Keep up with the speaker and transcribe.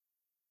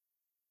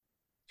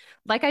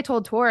Like I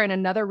told Torin,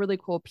 another really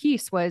cool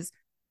piece was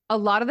a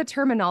lot of the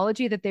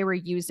terminology that they were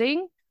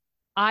using,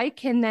 I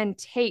can then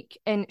take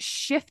and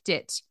shift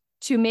it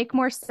to make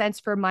more sense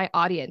for my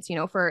audience. You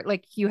know, for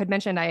like you had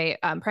mentioned, I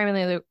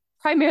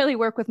primarily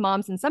work with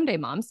moms and someday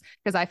moms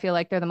because I feel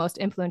like they're the most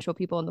influential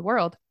people in the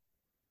world.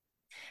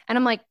 And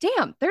I'm like,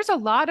 damn, there's a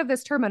lot of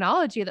this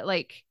terminology that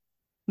like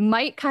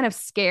might kind of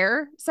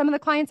scare some of the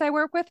clients I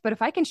work with. But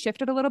if I can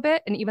shift it a little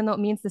bit, and even though it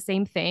means the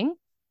same thing,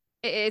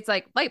 it's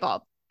like light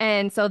bulb.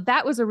 And so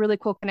that was a really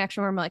cool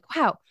connection where I'm like,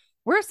 wow,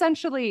 we're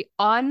essentially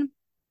on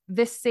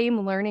this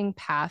same learning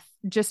path,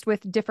 just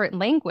with different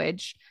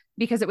language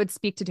because it would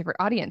speak to different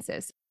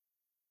audiences.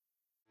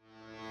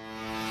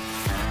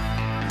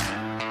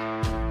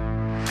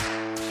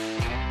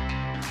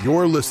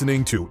 You're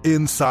listening to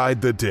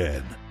Inside the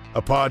Den,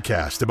 a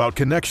podcast about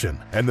connection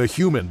and the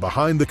human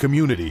behind the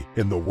community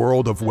in the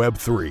world of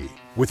Web3,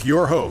 with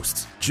your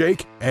hosts,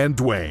 Jake and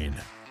Dwayne.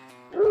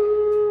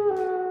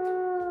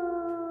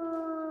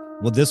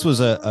 Well, this was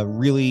a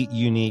really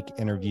unique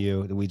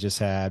interview that we just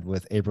had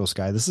with April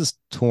Sky. This is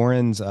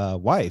Torin's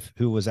wife,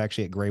 who was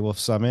actually at Grey Wolf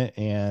Summit.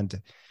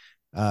 And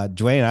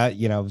Dwayne,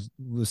 I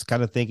was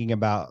kind of thinking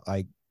about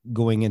like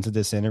going into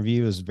this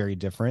interview is very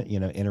different,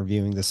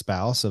 interviewing the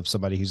spouse of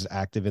somebody who's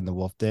active in the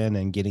Wolf Den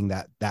and getting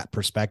that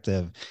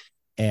perspective.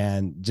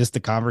 And just the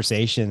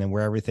conversation and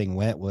where everything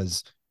went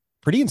was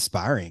pretty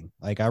inspiring.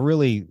 Like I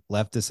really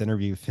left this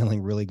interview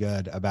feeling really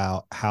good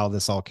about how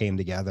this all came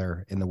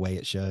together in the way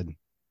it should.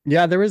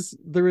 Yeah, there was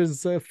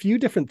a few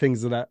different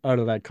things that out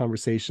of that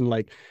conversation,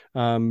 like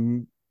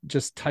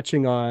just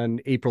touching on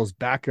April's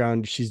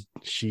background. She's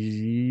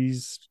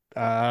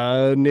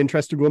an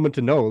interesting woman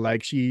to know.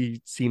 Like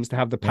she seems to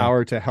have the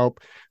power to help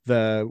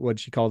what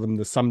she called them,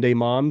 the someday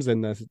moms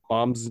and the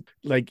moms.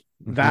 Like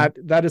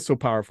that is so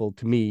powerful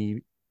to me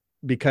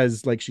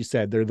because, like she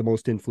said, they're the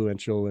most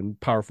influential and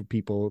powerful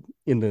people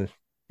in the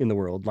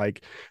world.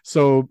 Like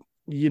so,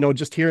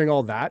 just hearing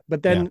all that,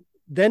 but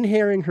then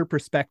hearing her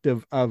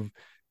perspective of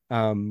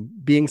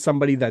being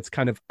somebody that's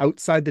kind of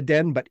outside the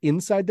den but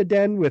inside the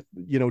den with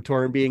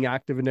Torin being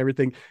active and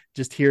everything,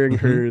 just hearing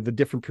her, the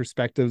different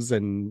perspectives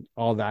and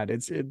all that,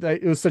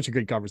 it was such a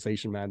good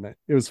conversation, man.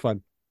 It was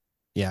fun.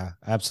 Yeah,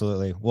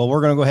 absolutely. Well,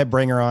 we're going to go ahead and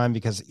bring her on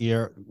because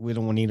we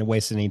don't need to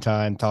waste any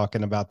time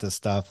talking about this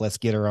stuff. Let's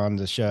get her on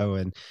the show.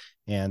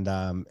 And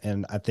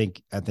I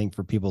think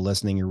for people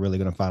listening, you're really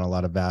going to find a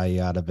lot of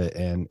value out of it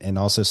and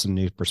also some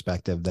new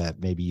perspective that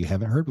maybe you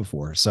haven't heard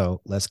before.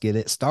 So let's get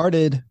it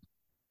started.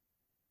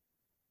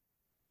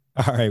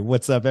 All right.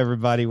 What's up,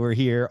 everybody? We're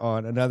here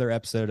on another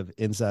episode of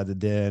Inside the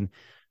Den.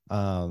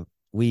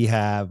 We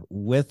have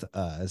with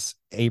us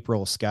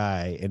April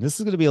Sky, and this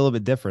is going to be a little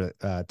bit different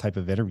type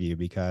of interview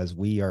because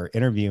we are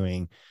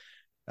interviewing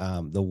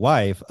the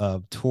wife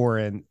of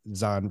Torin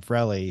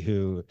Zanfrelli,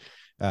 who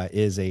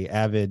is a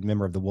avid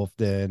member of the Wolf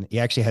Den. He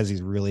actually has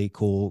these really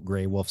cool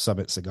Grey Wolf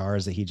Summit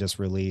cigars that he just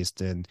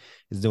released and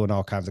is doing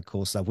all kinds of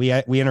cool stuff. We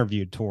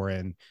interviewed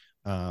Torin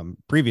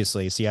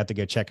previously, so you have to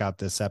go check out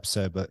this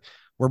episode, but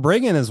we're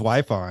bringing his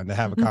wife on to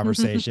have a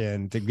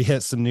conversation to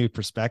get some new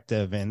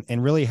perspective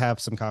and really have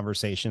some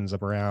conversations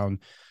around,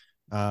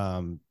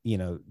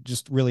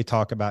 just really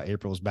talk about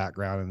April's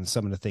background and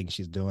some of the things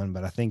she's doing.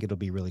 But I think it'll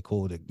be really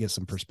cool to get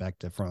some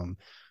perspective from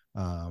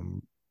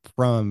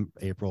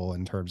April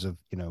in terms of,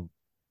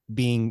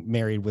 being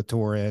married with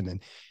Torin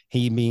and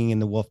he being in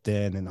the Wolf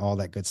Den and all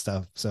that good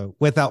stuff. So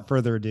without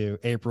further ado,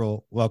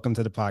 April, welcome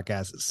to the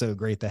podcast. It's so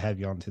great to have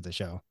you onto the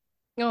show.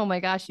 Oh my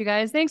gosh, you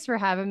guys, thanks for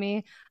having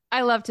me.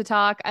 I love to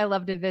talk. I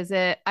love to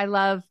visit. I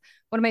love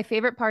one of my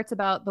favorite parts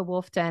about the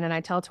Wolf Den, and I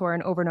tell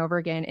Torin over and over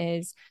again,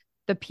 is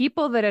the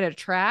people that it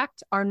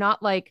attract are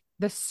not like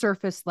the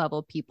surface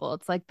level people.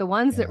 It's like the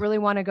ones that really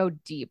want to go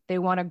deep. They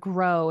want to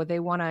grow. They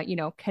want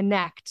to,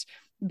 connect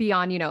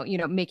beyond,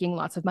 making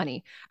lots of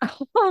money.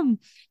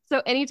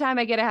 So anytime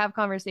I get to have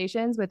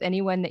conversations with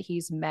anyone that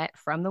he's met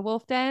from the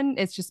Wolf Den,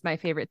 it's just my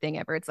favorite thing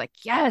ever. It's like,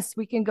 yes,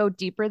 we can go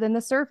deeper than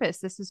the surface.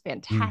 This is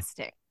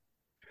fantastic.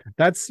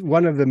 That's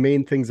one of the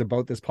main things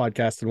about this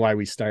podcast and why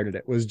we started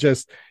it was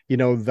just,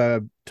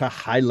 to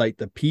highlight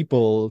the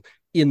people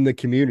in the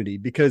community,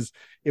 because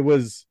it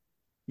was,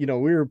 we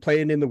were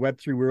playing in the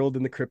Web3 world,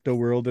 in the crypto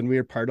world, and we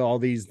were part of all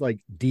these like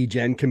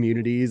degen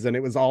communities. And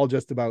it was all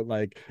just about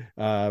like,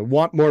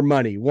 want more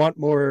money, want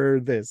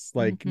more this,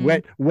 like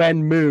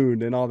when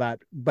moon and all that.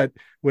 But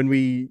when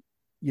we,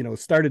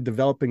 started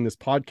developing this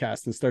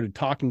podcast and started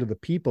talking to the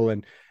people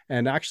and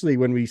actually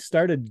when we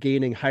started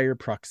gaining higher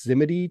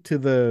proximity to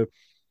the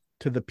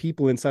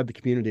people inside the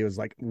community, it was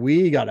like,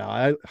 we got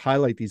to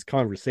highlight these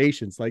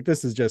conversations. Like,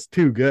 this is just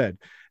too good.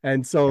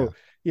 And so,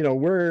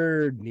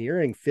 we're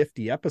nearing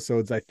 50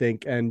 episodes, I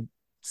think, and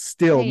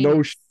still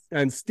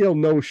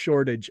no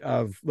shortage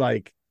of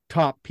like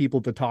top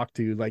people to talk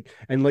to. Like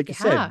you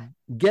said,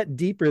 get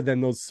deeper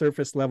than those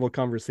surface level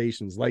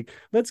conversations. Like,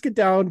 let's get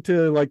down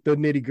to like the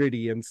nitty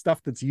gritty and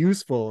stuff that's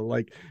useful.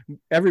 Like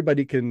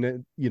everybody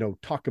can,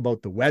 talk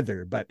about the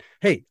weather, but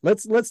hey,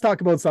 let's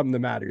talk about something that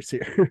matters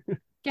here.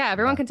 Yeah,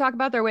 everyone Yeah. can talk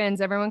about their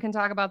wins. Everyone can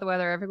talk about the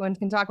weather. Everyone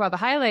can talk about the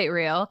highlight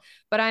reel.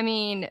 But I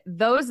mean,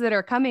 those that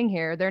are coming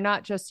here, they're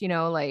not just,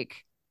 like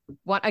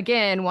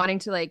wanting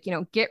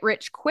to get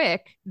rich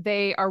quick.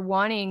 They are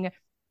wanting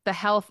the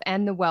health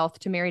and the wealth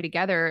to marry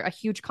together. A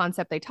huge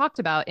concept they talked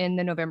about in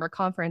the November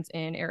conference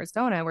in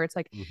Arizona, where it's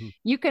like,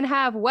 you can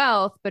have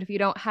wealth, but if you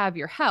don't have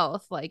your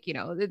health,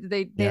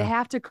 they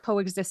have to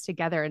coexist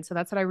together. And so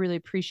that's what I really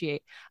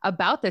appreciate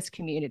about this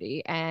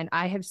community. And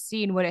I have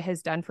seen what it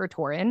has done for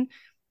Torin.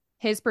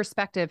 His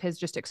perspective has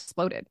just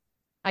exploded.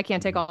 I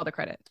can't take all the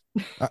credit.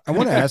 I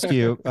want to ask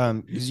you,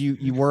 because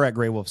you were at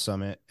Grey Wolf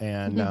Summit,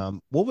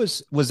 and what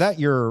was that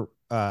your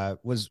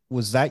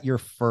was that your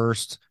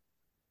first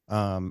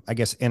I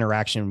guess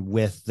interaction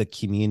with the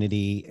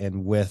community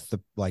and with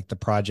the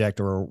project,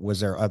 or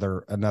was there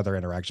another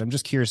interaction? I'm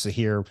just curious to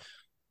hear,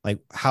 like,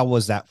 how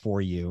was that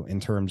for you in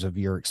terms of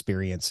your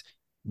experience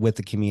with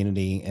the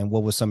community, and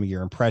what was some of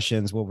your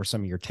impressions? What were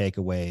some of your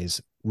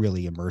takeaways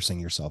really immersing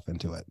yourself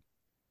into it?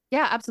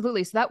 Yeah,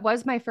 absolutely. So that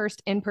was my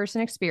first in-person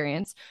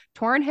experience.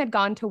 Torin had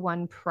gone to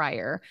one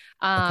prior.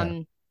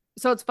 Okay.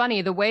 So it's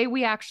funny, the way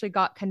we actually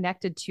got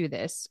connected to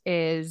this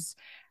is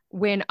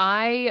when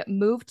I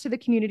moved to the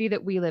community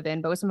that we live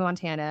in, Bozeman,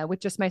 Montana, with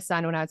just my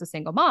son when I was a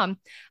single mom.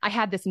 I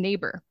had this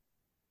neighbor,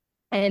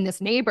 and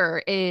this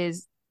neighbor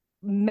is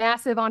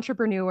massive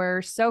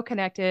entrepreneur, so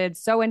connected,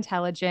 so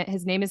intelligent.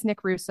 His name is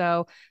Nick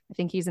Russo. I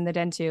think he's in the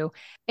den too.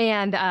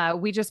 And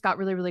we just got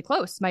really, really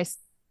close. My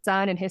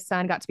son and his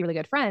son got to be really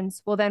good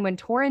friends. Well, then when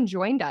Torin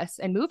joined us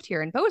and moved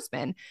here in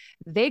Bozeman,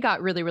 they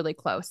got really, really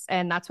close.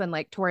 And that's when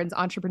Torin's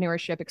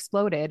entrepreneurship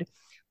exploded.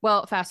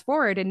 Well, fast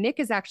forward, and Nick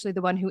is actually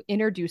the one who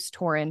introduced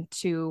Torin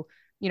to,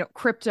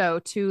 crypto,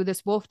 to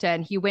this wolf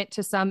den. He went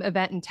to some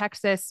event in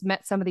Texas,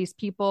 met some of these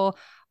people.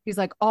 He's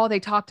like, all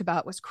they talked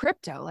about was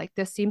crypto. Like,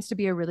 this seems to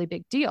be a really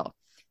big deal.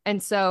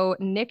 And so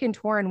Nick and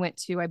Torin went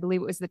to, I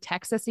believe it was the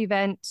Texas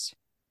event,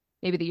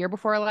 maybe the year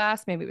before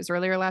last, maybe it was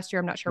earlier last year.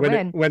 I'm not sure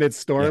when it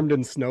stormed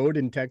and snowed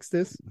in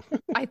Texas.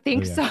 I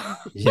think so.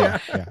 Yeah.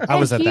 I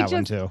was at that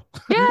one too.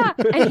 Yeah.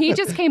 And he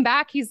just came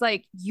back. He's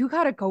like, you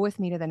got to go with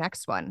me to the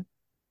next one.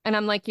 And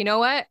I'm like, you know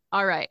what?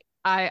 All right.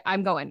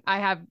 I'm going. I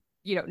have,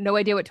 no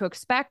idea what to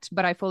expect,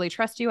 but I fully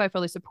trust you. I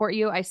fully support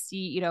you. I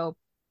see,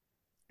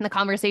 the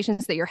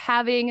conversations that you're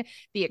having,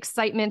 the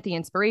excitement, the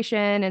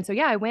inspiration. And so,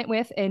 yeah, I went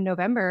with in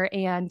November.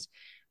 And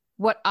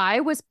what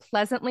I was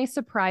pleasantly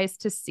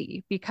surprised to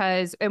see,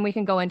 because, and we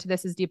can go into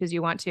this as deep as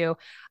you want to,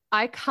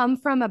 I come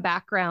from a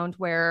background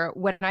where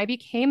when I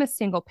became a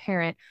single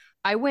parent,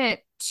 I went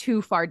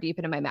too far deep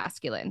into my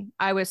masculine.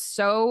 I was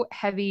so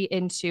heavy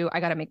into, I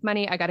got to make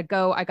money, I got to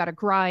go, I got to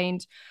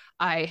grind.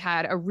 I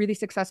had a really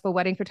successful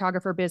wedding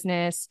photographer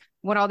business,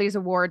 won all these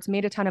awards,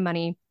 made a ton of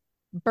money,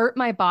 burnt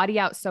my body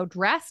out so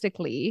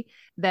drastically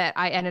that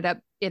I ended up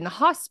in the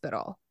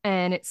hospital.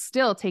 And it's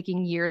still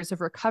taking years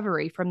of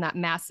recovery from that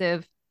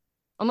massive,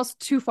 almost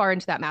too far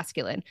into that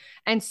masculine.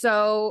 And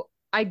so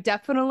I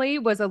definitely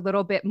was a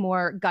little bit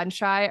more gun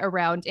shy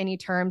around any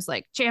terms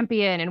like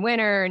champion and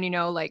winner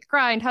and,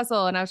 grind,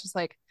 hustle. And I was just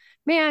like,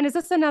 man, is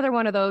this another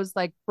one of those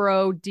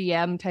bro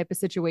DM type of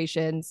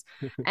situations?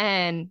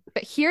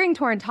 But hearing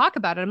Torin talk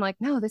about it, I'm like,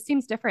 no, this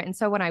seems different. And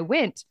so when I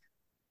went,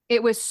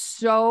 it was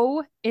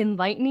so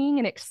enlightening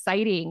and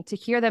exciting to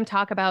hear them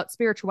talk about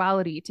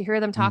spirituality, to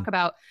hear them talk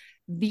about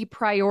the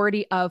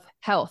priority of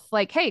health.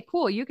 Like, hey,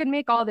 cool, you can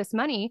make all this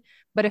money,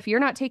 but if you're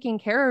not taking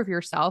care of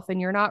yourself and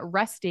you're not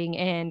resting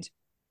and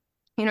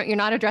you're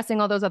not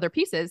addressing all those other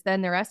pieces,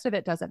 then the rest of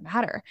it doesn't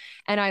matter.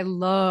 And I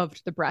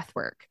loved the breath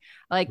work.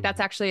 That's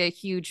actually a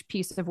huge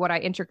piece of what I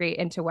integrate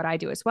into what I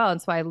do as well.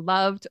 And so I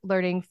loved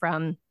learning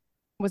from,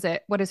 what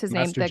is his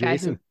Master name? The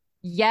Jason. guy who,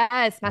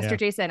 yes, Master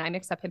Jason. I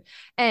mixed up him.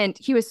 And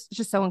he was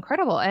just so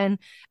incredible. And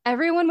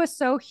everyone was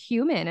so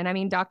human. And I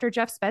mean, Dr.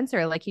 Jeff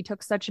Spencer, he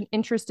took such an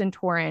interest in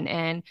Torin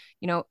and,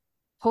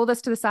 pulled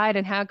us to the side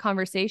and had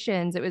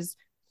conversations. It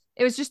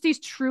was just these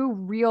true,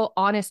 real,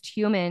 honest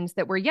humans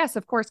that were, yes,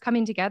 of course,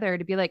 coming together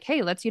to be like,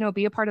 hey, let's,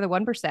 be a part of the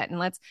 1% and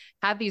let's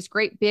have these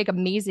great, big,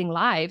 amazing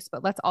lives.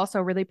 But let's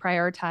also really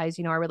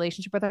prioritize, our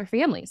relationship with our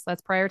families.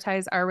 Let's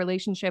prioritize our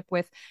relationship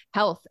with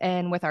health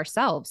and with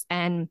ourselves.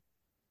 And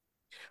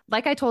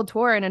like I told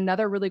Torin,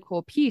 another really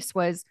cool piece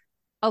was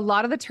a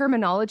lot of the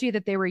terminology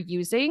that they were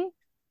using,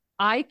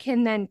 I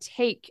can then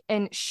take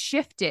and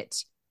shift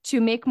it to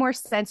make more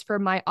sense for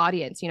my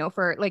audience.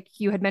 For like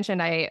you had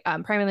mentioned, I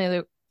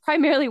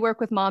primarily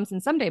work with moms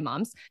and someday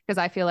moms because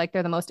I feel like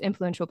they're the most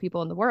influential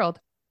people in the world.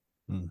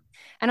 And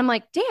I'm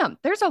like, damn,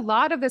 there's a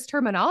lot of this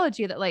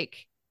terminology that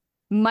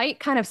might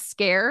kind of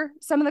scare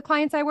some of the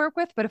clients I work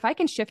with. But if I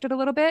can shift it a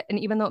little bit, and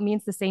even though it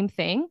means the same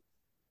thing,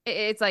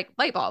 it's like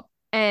light bulb.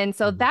 And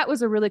so that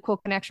was a really cool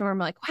connection where I'm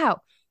like,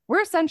 wow,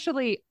 we're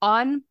essentially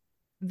on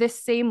this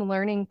same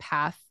learning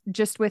path,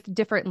 just with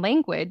different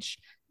language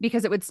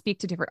because it would speak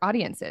to different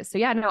audiences. So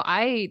yeah, no,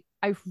 I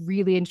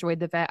really enjoyed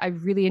the vet. I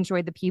really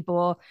enjoyed the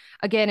people.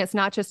 Again, it's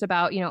not just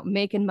about,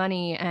 making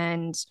money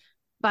and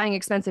buying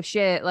expensive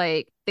shit.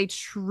 They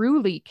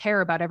truly care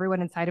about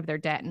everyone inside of their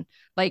den.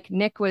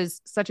 Nick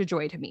was such a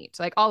joy to meet.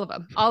 All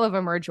of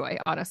them were a joy,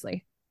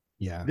 honestly.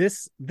 Yeah.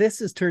 This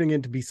is turning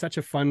into be such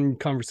a fun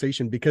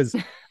conversation because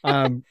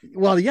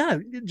well, yeah,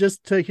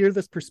 just to hear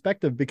this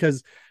perspective,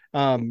 because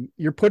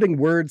you're putting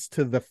words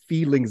to the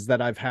feelings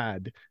that I've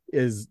had,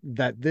 is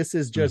that this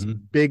is just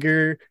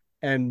bigger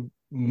and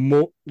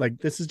like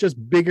this is just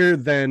bigger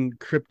than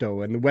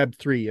crypto and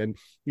Web3. And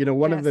you know,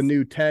 one of the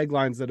new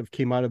taglines that have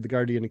came out of the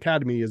Guardian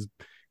Academy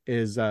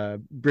is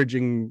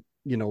bridging,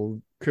 you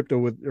know, crypto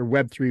with or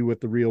Web3 with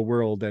the real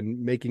world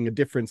and making a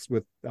difference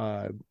with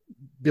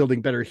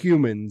building better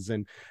humans.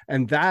 And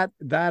that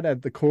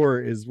at the core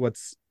is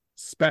what's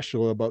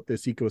special about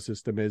this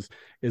ecosystem,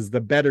 is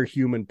the better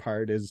human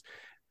part,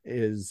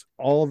 is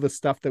all the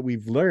stuff that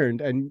we've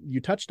learned. And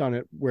you touched on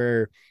it,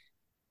 where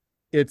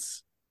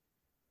it's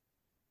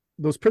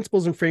those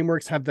principles and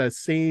frameworks have the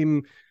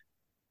same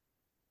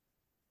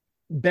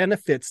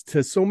benefits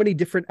to so many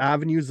different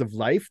avenues of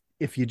life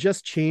if you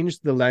just change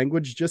the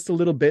language just a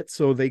little bit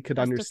so they could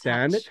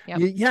understand it.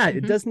 Yep.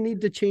 It doesn't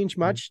need to change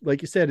much,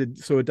 like you said,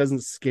 so it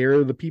doesn't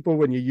scare the people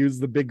when you use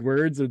the big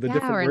words or the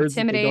different or words,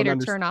 intimidate or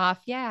turn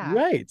off.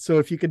 Right. So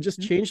if you could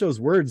just change those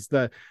words,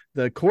 the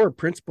core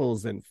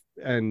principles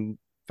and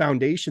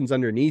foundations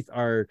underneath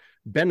are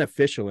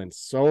beneficial in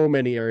so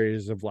many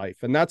areas of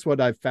life. And that's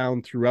what I've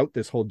found throughout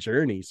this whole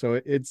journey.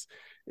 So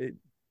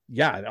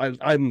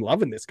I'm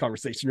loving this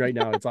conversation right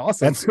now. It's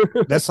awesome.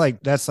 that's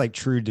like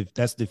true.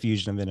 That's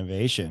diffusion of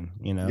innovation.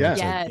 You know,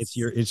 it's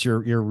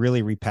you're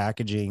really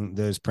repackaging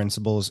those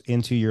principles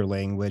into your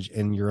language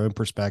and your own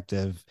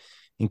perspective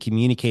and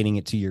communicating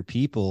it to your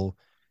people.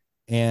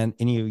 And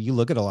you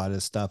look at a lot of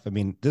this stuff. I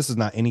mean, this is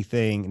not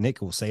anything. Nick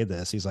will say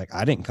this. He's like,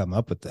 I didn't come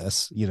up with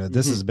this. You know,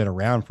 this has been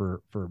around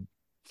for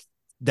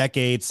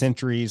decades,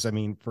 centuries. I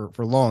mean, for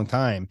a long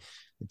time.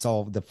 It's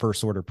all the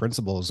first order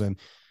principles, and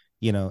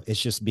you know,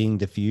 it's just being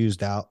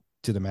diffused out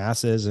to the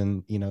masses.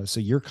 And you know, so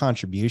your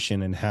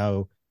contribution and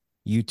how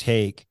you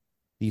take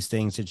these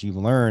things that you've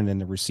learned and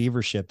the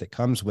receivership that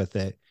comes with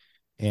it,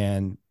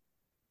 and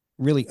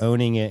really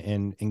owning it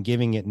and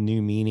giving it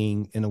new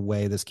meaning in a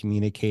way that's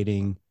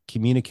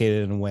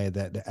communicated in a way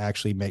that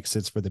actually makes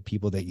sense for the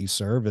people that you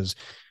serve, is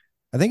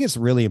I think it's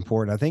really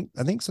important.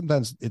 I think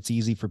sometimes it's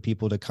easy for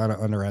people to kind of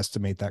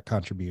underestimate that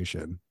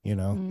contribution. You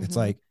know, it's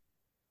like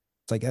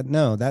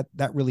no, that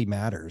really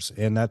matters,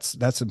 and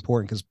that's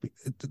important, because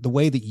the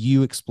way that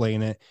you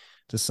explain it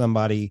to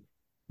somebody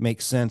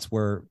makes sense,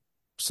 where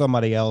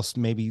somebody else,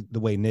 maybe the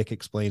way Nick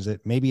explains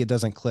it, maybe it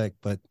doesn't click,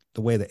 but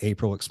the way that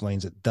April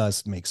explains it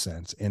does make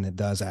sense, and it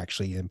does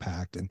actually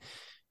impact, and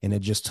it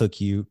just took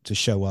you to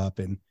show up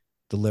and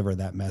deliver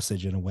that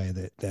message in a way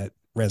that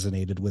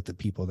resonated with the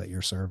people that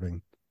you're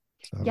serving.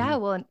 So, yeah.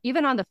 Well, and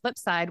even on the flip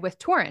side with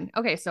Torin.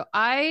 Okay. So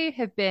I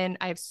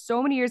have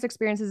so many years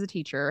experience as a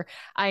teacher.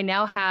 I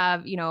now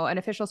have, you know, an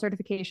official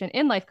certification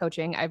in life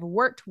coaching. I've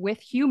worked with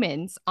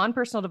humans on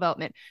personal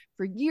development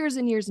for years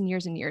and years and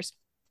years and years.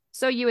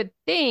 So you would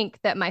think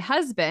that my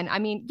husband, I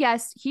mean,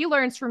 yes, he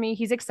learns from me.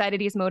 He's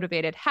excited. He's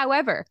motivated.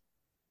 However,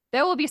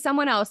 there will be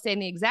someone else saying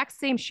the exact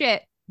same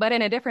shit, but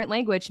in a different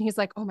language. And he's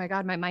like, oh my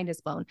God, my mind is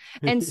blown.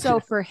 And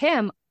so for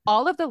him,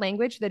 all of the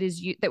language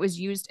that was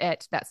used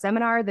at that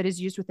seminar, that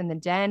is used within the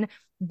den,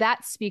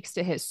 that speaks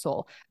to his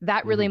soul.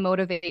 That really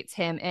motivates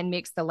him and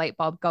makes the light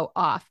bulb go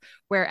off.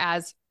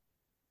 Whereas,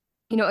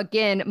 you know,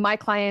 again, my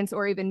clients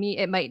or even me,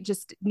 it might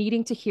just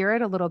needing to hear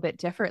it a little bit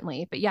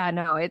differently. But yeah,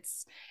 no,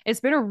 it's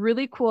been a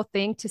really cool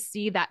thing to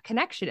see that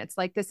connection. It's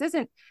like, this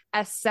isn't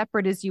as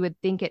separate as you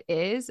would think it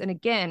is. And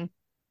again,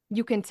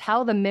 you can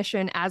tell the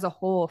mission as a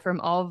whole from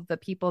all of the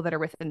people that are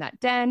within that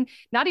den,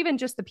 not even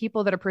just the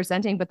people that are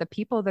presenting, but the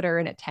people that are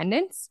in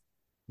attendance.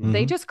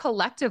 They just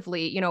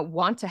collectively, you know,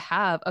 want to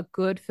have a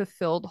good,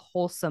 fulfilled,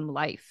 wholesome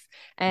life.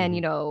 And,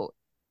 you know,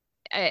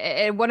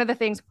 one of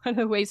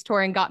the ways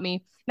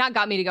Torin not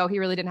got me to go, he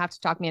really didn't have to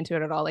talk me into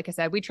it at all. Like I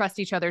said, we trust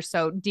each other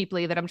so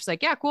deeply that I'm just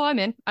like, yeah, cool, I'm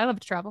in. I love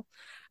to travel.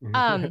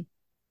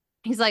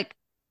 He's like,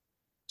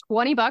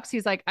 $20.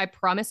 He's like, I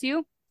promise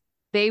you,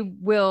 they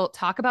will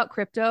talk about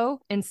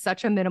crypto in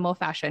such a minimal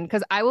fashion.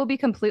 Because I will be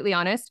completely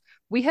honest,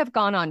 we have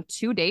gone on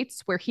 2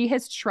 dates where he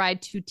has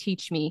tried to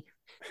teach me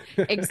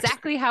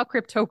exactly how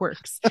crypto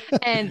works.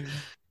 And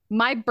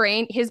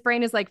his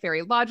brain is like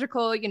very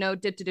logical, you know,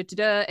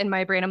 and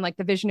my brain, I'm like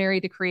the visionary,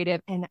 the creative.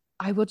 And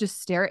I will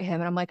just stare at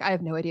him and I'm like, I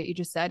have no idea what you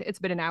just said. It's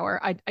been an hour.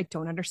 I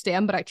don't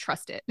understand, but I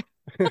trust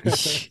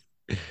it.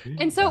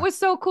 And so it was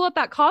so cool at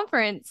that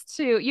conference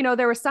to, you know,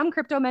 there was some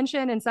crypto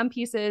mention and some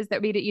pieces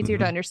that made it easier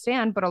to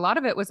understand, but a lot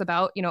of it was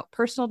about, you know,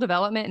 personal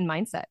development and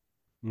mindset.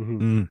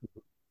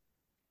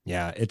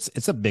 Yeah,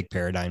 it's a big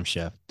paradigm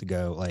shift to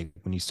go, like,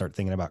 when you start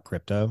thinking about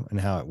crypto and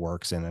how it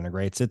works and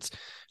integrates.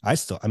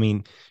 I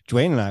mean,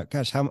 Dwayne and I,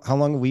 gosh, how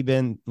long have we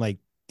been like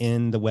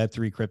in the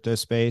Web3 crypto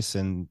space?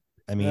 And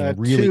I mean,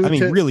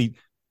 really,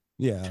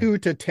 yeah, 2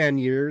 to 10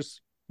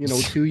 years. You know,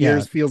 2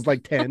 years feels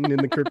like 10 in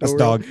the crypto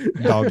world.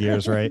 dog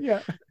years, right? Yeah.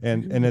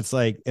 And it's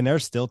like, and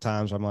there's still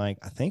times I'm like,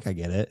 I think I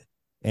get it.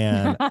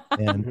 And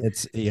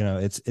it's, you know,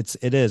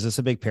 it's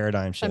a big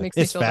paradigm shift.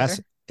 It's fast.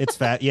 It's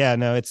fat. Yeah,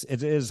 no, it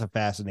is a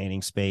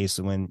fascinating space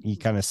when you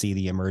kind of see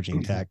the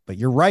emerging tech, but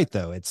you're right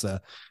though. It's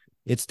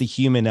it's the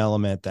human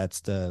element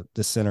that's the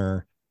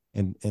center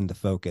and the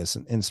focus,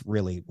 and it's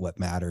really what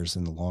matters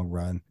in the long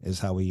run is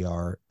how we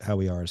are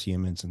as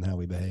humans and how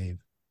we behave.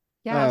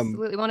 Yeah,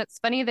 absolutely. Well, it's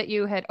funny that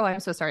you had, oh, I'm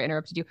so sorry I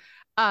interrupted you.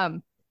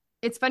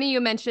 It's funny you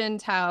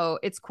mentioned how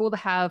it's cool to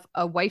have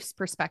a wife's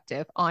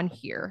perspective on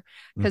here,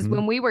 because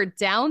when we were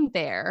down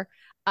there,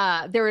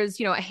 there was,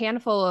 you know, a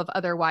handful of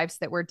other wives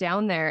that were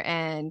down there.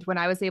 And when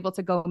I was able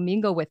to go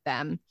mingle with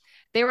them,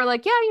 they were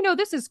like, yeah, you know,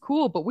 this is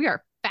cool, but we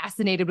are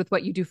fascinated with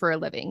what you do for a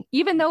living.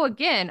 Even though,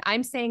 again,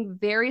 I'm saying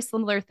very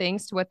similar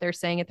things to what they're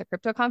saying at the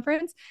crypto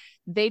conference,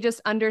 they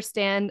just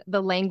understand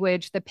the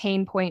language, the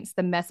pain points,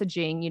 the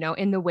messaging, you know,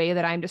 in the way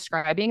that I'm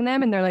describing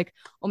them. And they're like,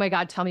 oh my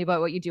God, tell me about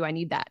what you do. I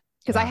need that.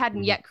 Because I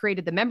hadn't yet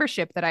created the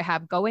membership that I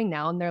have going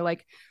now. And they're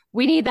like,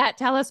 we need that.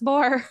 Tell us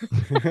more.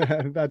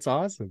 That's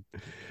awesome.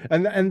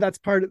 And that's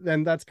part of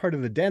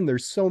the den.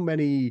 There's so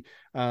many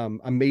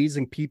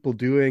amazing people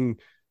doing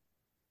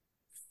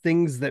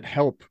things that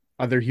help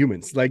other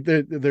humans. Like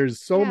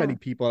there's so many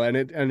people, and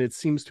it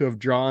seems to have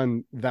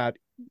drawn that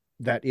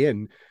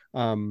in.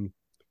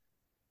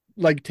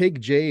 Like take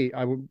Jay.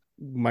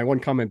 My one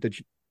comment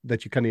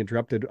that you kind of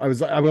interrupted.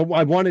 I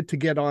wanted to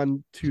get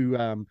on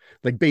to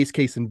like base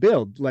case and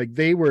build. Like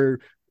they were,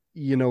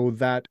 you know,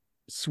 that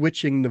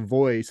switching the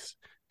voice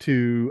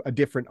to a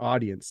different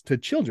audience, to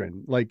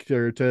children, like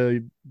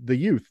to the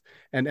youth,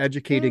 and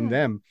educating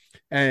them.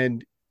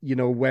 And you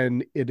know,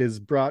 when it is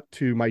brought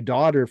to my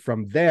daughter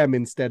from them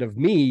instead of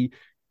me,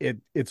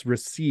 it's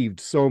received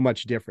so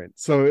much different.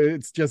 So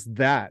it's just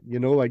that, you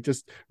know, like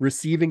just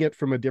receiving it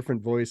from a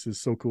different voice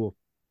is so cool.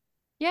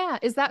 Yeah.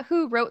 Is that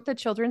who wrote the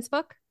children's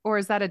book, or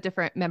is that a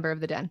different member of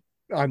the den?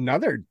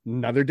 Another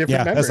different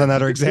member. That's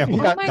another example.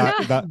 Oh my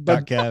God.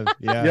 Doc Kev.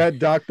 Yeah,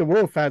 Dr.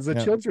 Wolf has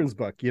a children's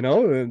book, you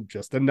know, and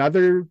just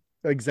another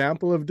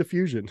example of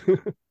diffusion.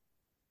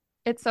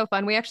 It's so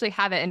fun. We actually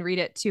have it and read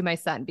it to my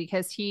son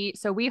because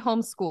so we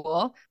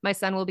homeschool. My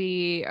son will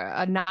be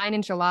 9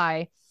 in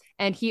July,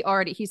 and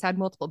he's had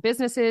multiple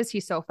businesses.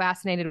 He's so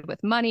fascinated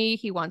with money.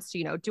 He wants to,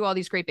 you know, do all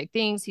these great big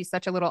things. He's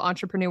such a little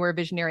entrepreneur,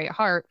 visionary at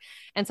heart.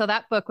 And so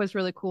that book was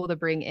really cool to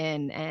bring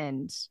in.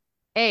 And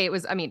it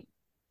was, I mean,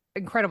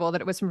 incredible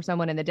that it was from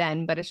someone in the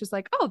den, but it's just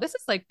like, oh, this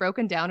is like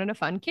broken down in a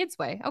fun kid's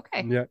way.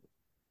 Okay. Yeah.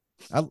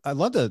 I'd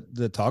love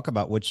to talk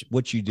about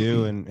what you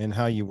do and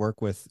how you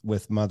work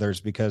with mothers,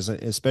 because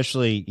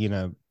especially, you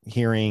know,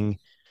 hearing,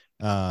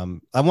 I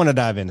want to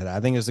dive into that. I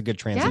think it's a good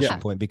transition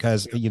point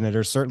because, you know,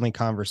 there's certainly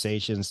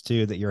conversations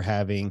too that you're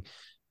having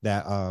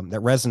that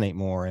resonate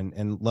more,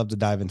 and love to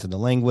dive into the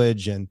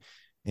language and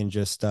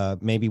just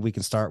maybe we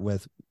can start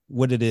with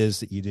what it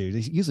is that you do.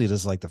 Usually this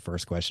is like the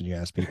first question you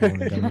ask people when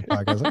they're done the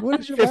podcast. Like, what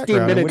is your 15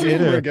 background? minutes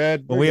in, we're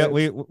good. But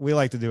we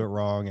like to do it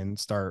wrong and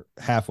start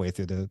halfway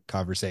through the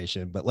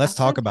conversation. But let's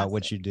talk about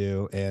what you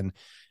do and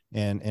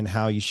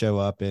how you show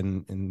up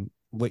and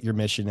what your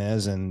mission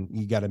is. And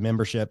you got a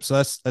membership. So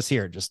let's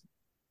hear it. Just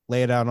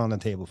lay it out on the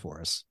table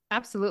for us.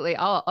 Absolutely.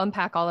 I'll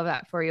unpack all of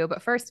that for you.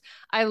 But first,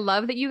 I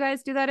love that you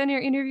guys do that in your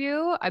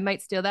interview. I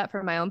might steal that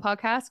for my own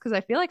podcast because I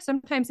feel like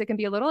sometimes it can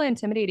be a little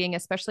intimidating,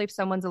 especially if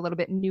someone's a little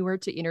bit newer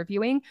to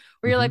interviewing,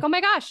 where you're like, oh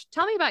my gosh,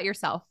 tell me about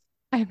yourself.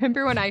 I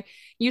remember when I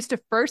used to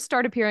first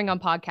start appearing on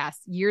podcasts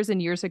years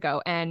and years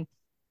ago, and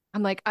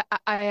I'm like,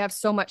 I have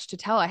so much to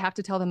tell. I have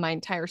to tell them my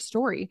entire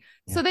story.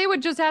 Yeah. So they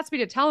would just ask me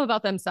to tell them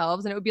about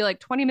themselves. And it would be like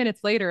 20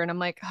 minutes later. And I'm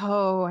like,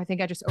 oh, I think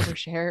I just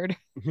overshared.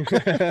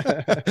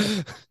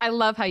 I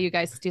love how you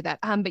guys do that.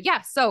 But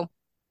yeah, so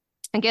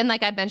again,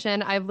 like I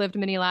mentioned, I've lived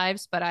many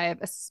lives, but I've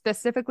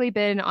specifically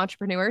been an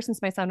entrepreneur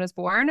since my son was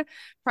born.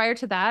 Prior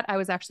to that, I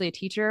was actually a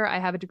teacher. I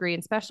have a degree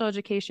in special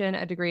education,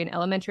 a degree in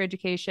elementary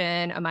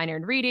education, a minor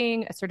in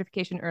reading, a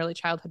certification in early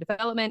childhood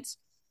development.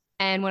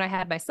 And when I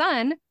had my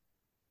son,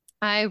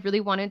 I really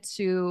wanted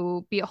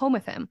to be at home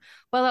with him.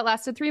 Well, it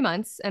lasted 3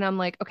 months. And I'm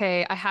like,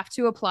 okay, I have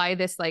to apply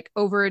this like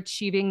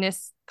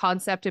overachievingness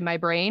concept in my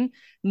brain,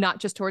 not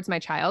just towards my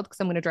child, because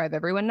I'm going to drive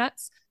everyone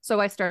nuts.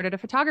 So I started a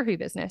photography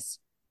business,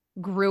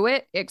 grew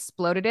it,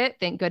 exploded it.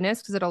 Thank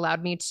goodness, because it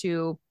allowed me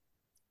to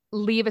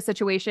leave a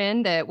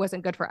situation that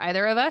wasn't good for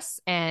either of us.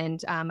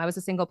 And I was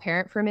a single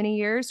parent for many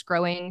years,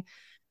 growing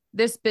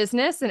this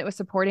business, and it was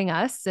supporting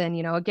us. And,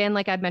 you know, again,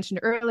 like I'd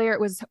mentioned earlier, it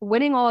was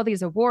winning all of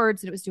these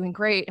awards and it was doing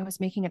great. It was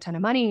making a ton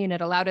of money, and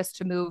it allowed us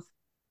to move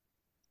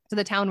to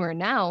the town we're in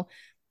now.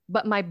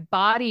 But my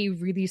body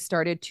really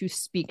started to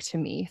speak to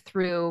me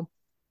through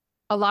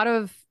a lot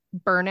of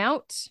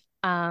burnout,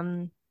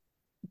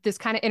 this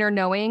kind of inner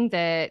knowing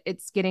that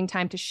it's getting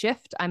time to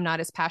shift. I'm not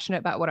as passionate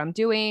about what I'm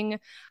doing.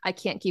 I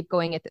can't keep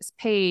going at this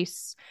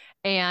pace.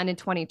 And in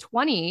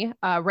 2020,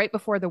 right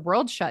before the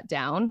world shut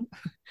down,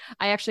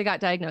 I actually got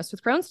diagnosed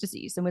with Crohn's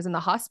disease and was in the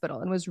hospital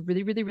and was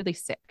really, really, really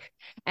sick,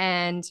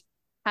 and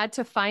had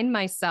to find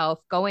myself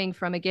going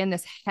from, again,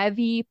 this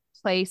heavy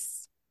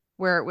place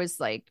where it was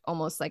like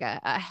almost like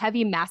a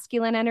heavy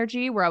masculine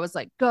energy where I was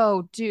like,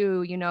 go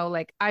do, you know,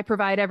 like I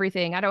provide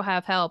everything. I don't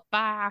have help,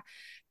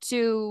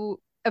 to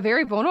a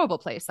very vulnerable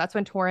place. That's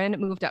when Torin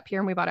moved up here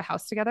and we bought a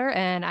house together,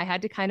 and I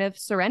had to kind of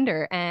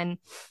surrender. And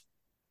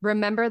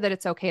remember that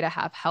it's okay to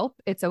have help.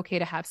 It's okay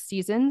to have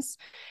seasons.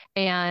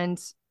 And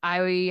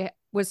I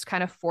was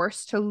kind of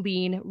forced to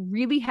lean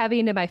really heavy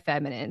into my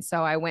feminine.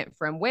 So I went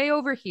from way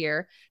over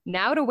here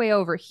now to way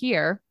over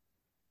here.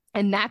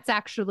 And that's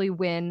actually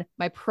when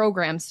my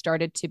program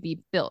started to be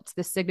built,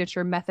 the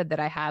signature method that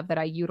I have that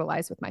I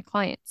utilize with my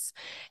clients.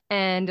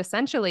 And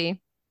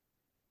essentially,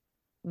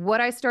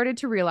 what I started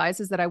to realize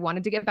is that I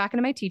wanted to get back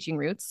into my teaching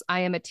roots.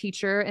 I am a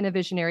teacher and a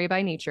visionary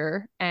by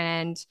nature.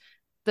 And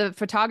the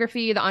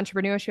photography, the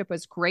entrepreneurship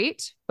was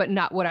great, but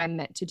not what I'm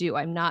meant to do.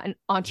 I'm not an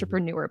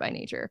entrepreneur by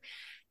nature.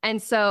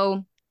 And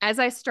so as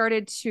I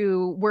started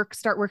to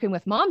start working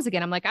with moms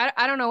again, I'm like,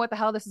 I don't know what the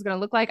hell this is going to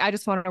look like. I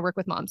just want to work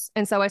with moms.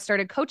 And so I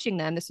started coaching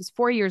them. This was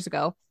 4 years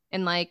ago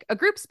in like a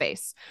group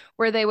space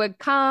where they would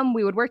come,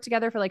 we would work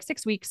together for like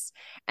 6 weeks.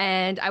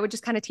 And I would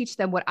just kind of teach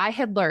them what I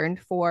had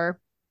learned for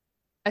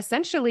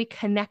essentially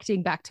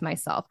connecting back to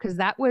myself, because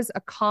that was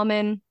a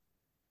common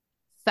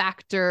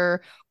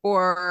factor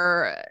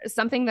or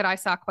something that I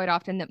saw quite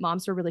often that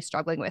moms were really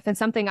struggling with, and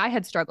something I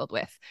had struggled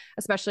with,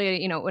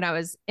 especially, when I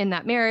was in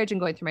that marriage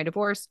and going through my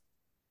divorce.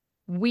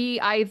 We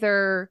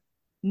either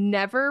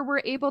never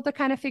were able to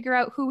kind of figure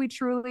out who we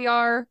truly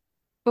are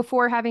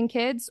before having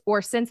kids,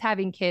 or since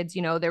having kids,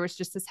 there was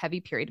just this heavy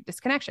period of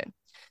disconnection.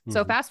 Mm-hmm.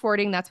 So fast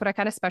forwarding, that's what I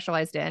kind of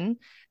specialized in.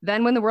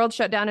 Then when the world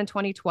shut down in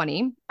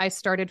 2020, I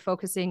started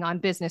focusing on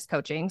business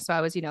coaching. So I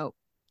was,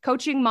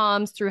 coaching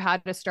moms through how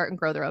to start and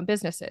grow their own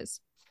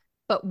businesses.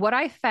 But what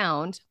I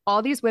found,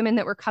 all these women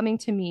that were coming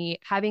to me,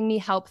 having me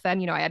help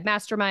them, I had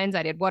masterminds,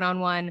 I did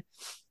one-on-one,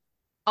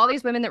 all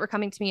these women that were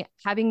coming to me,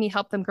 having me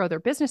help them grow their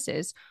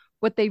businesses,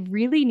 what they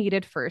really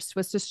needed first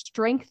was to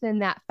strengthen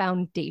that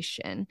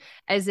foundation,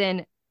 as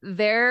in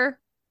their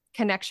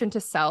connection to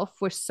self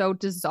was so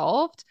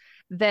dissolved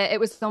that it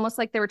was almost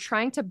like they were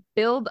trying to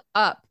build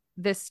up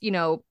this,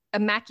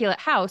 immaculate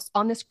house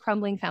on this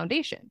crumbling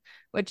foundation,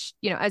 which,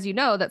 as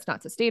that's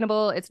not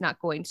sustainable. It's not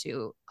going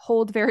to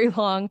hold very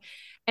long.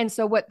 And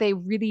so what they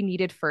really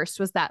needed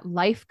first was that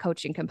life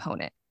coaching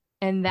component.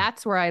 And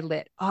that's where I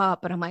lit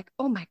up. And I'm like,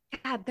 oh my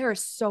God, there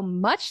is so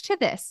much to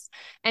this.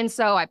 And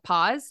so I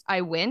paused,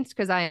 I went,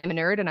 because I am a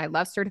nerd and I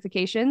love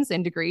certifications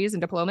and degrees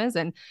and diplomas,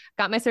 and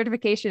got my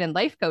certification in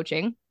life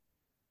coaching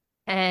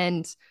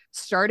and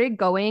started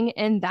going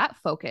in that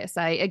focus.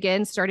 I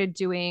again started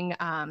doing,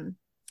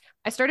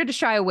 I started to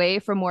shy away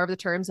from more of the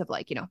terms of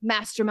like,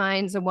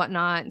 masterminds and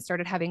whatnot, and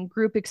started having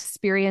group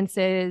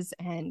experiences.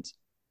 And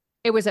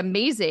it was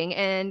amazing.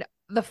 And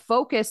the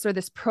focus, or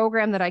this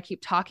program that I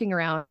keep talking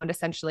around,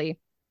 essentially,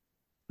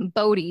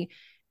 Bodhi,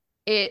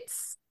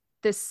 it's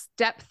this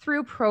step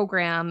through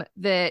program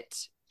that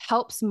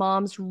helps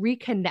moms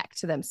reconnect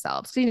to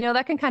themselves. So,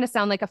 that can kind of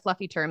sound like a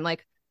fluffy term,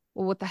 like,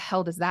 well, what the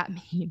hell does that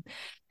mean?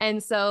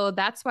 And so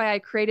that's why I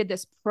created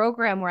this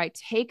program where I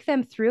take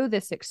them through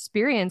this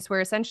experience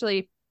where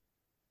essentially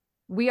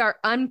we are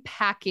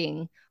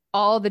unpacking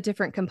all the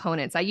different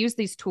components. I use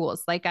these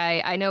tools. Like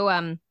I know,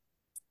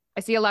 I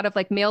see a lot of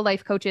like male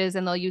life coaches,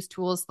 and they'll use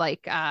tools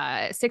like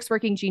 6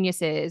 Working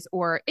Geniuses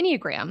or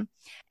Enneagram.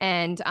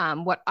 And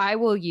what I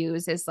will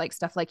use is like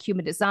stuff like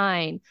human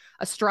design,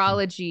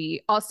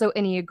 astrology, also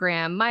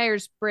Enneagram,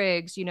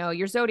 Myers-Briggs,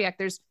 your zodiac.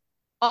 There's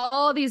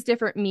all these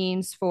different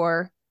means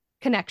for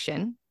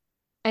connection.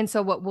 And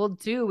so what we'll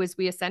do is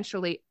we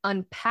essentially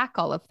unpack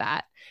all of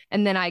that.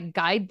 And then I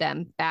guide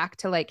them back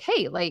to like,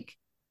 hey, like,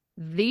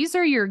 these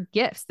are your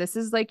gifts. This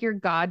is like your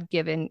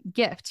God-given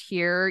gift.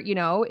 Here,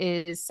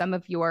 is some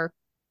of your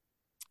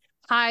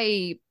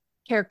high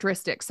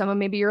characteristics, some of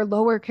maybe your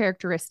lower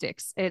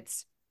characteristics.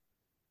 It's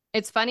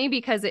funny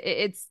because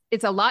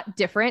it's a lot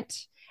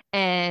different,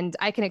 and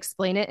I can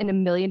explain it in a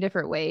million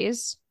different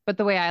ways. But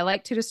the way I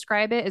like to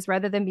describe it is,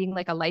 rather than being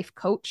like a life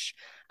coach,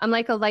 I'm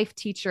like a life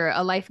teacher,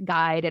 a life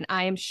guide, and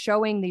I am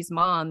showing these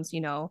moms,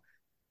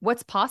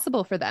 what's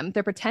possible for them,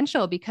 their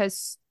potential,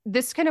 because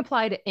this can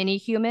apply to any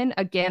human.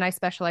 Again, I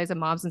specialize in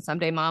moms and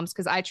someday moms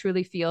because I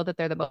truly feel that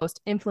they're the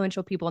most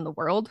influential people in the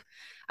world.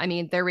 I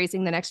mean, they're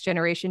raising the next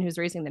generation who's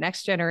raising the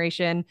next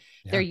generation.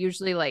 Yeah. They're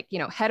usually like,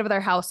 head of their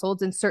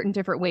households in certain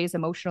different ways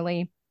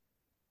emotionally.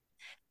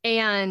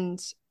 And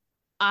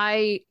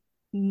I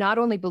not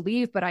only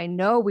believe, but I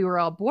know we were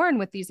all born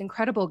with these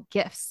incredible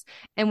gifts.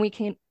 And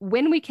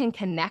when we can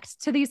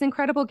connect to these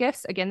incredible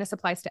gifts, again, this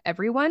applies to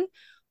everyone,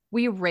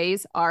 we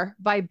raise our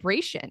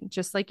vibration.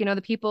 Just like, the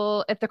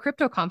people at the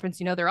crypto conference,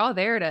 they're all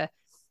there to,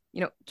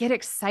 get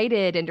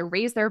excited and to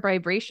raise their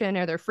vibration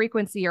or their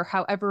frequency, or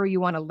however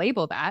you want to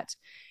label that.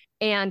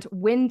 And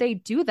when they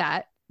do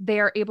that,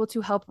 they are able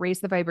to help raise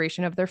the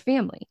vibration of their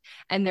family,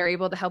 and they're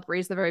able to help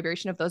raise the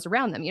vibration of those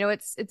around them.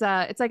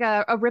 It's like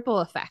a ripple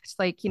effect.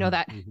 Like,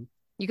 that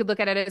you could look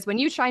at it as when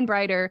you shine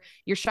brighter,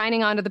 you're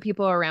shining onto the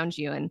people around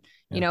you. And,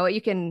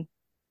 you can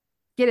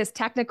get as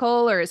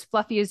technical or as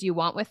fluffy as you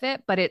want with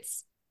it, but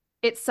it's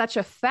such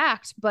a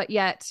fact, but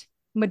yet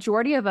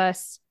majority of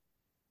us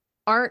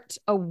aren't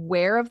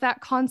aware of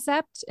that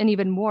concept, and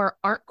even more,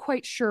 aren't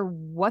quite sure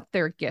what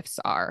their gifts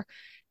are.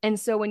 And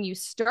so when you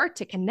start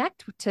to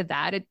connect to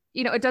that, it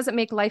doesn't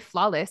make life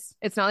flawless.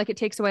 It's not like it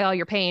takes away all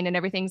your pain and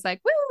everything's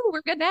like, woo,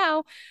 we're good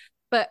now.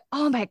 But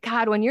oh my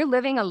God, when you're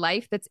living a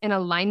life that's in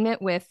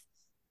alignment with,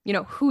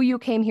 who you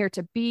came here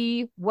to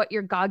be, what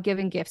your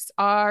God-given gifts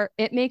are,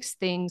 it makes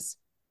things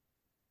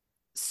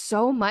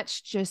so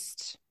much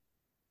just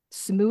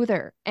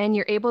smoother, and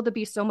you're able to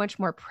be so much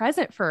more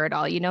present for it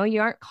all.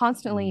 You aren't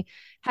constantly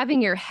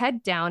having your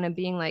head down and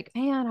being like,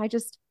 man,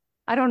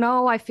 I don't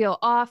know, I feel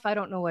off, I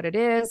don't know what it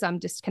is, I'm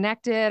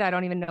disconnected, I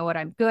don't even know what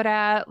I'm good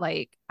at,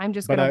 like I'm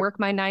just gonna work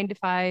my 9 to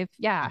 5.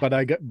 Yeah,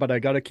 but I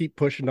got to keep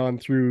pushing on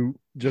through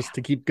just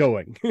to keep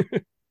going.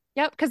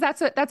 Yep, because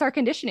that's our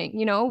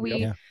conditioning.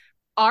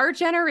 Our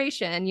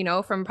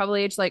generation, from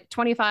probably age like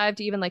 25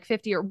 to even like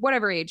 50 or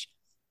whatever age,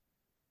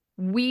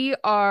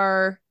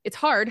 it's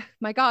hard.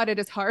 My God, it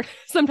is hard.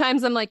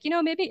 Sometimes I'm like,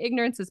 maybe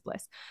ignorance is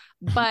bliss.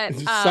 But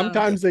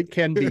sometimes it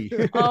can be.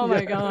 Oh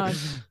my God.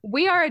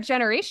 We are a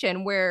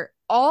generation where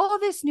all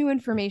this new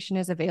information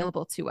is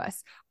available to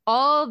us.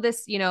 All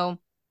this,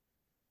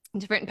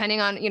 different,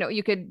 depending on,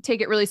 you could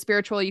take it really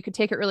spiritual, you could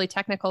take it really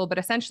technical, but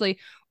essentially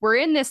we're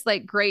in this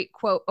like great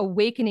quote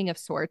awakening of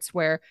sorts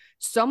where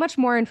so much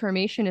more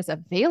information is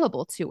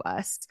available to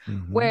us.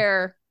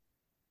 Where,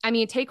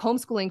 take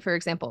homeschooling, for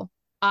example.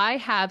 I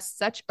have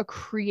such a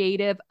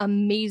creative,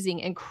 amazing,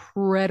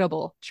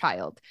 incredible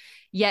child,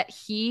 yet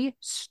he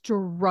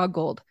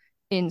struggled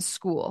in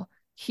school.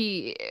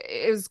 He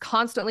is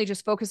constantly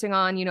just focusing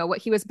on, what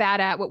he was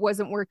bad at, what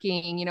wasn't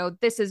working,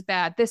 this is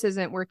bad, this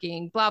isn't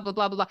working, blah, blah,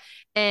 blah, blah, blah.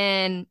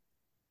 And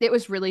it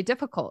was really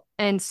difficult.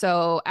 And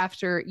so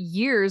after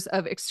years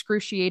of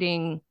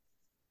excruciating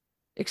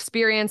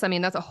experience,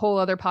 that's a whole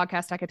other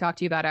podcast I could talk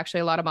to you about. Actually,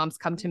 a lot of moms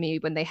come to me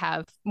when they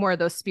have more of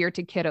those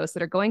spirited kiddos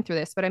that are going through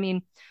this. But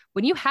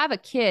when you have a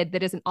kid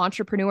that is an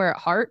entrepreneur at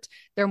heart,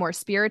 they're more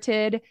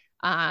spirited.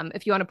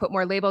 If you want to put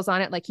more labels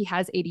on it, like he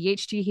has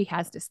ADHD, he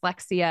has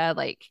dyslexia,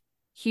 like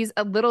he's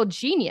a little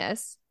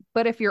genius.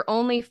 But if you're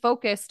only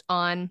focused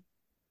on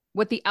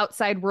what the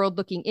outside world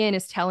looking in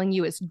is telling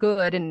you is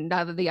good and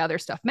none of the other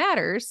stuff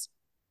matters,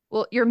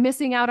 well, you're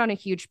missing out on a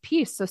huge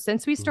piece. So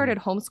since we started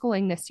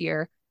homeschooling this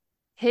year,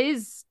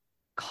 his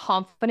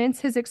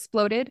confidence has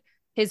exploded.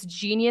 His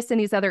genius in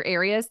these other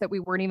areas that we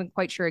weren't even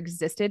quite sure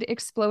existed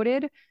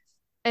exploded.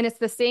 And it's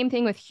the same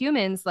thing with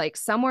humans. Like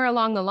somewhere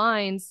along the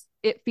lines,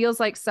 it feels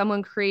like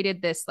someone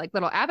created this like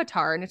little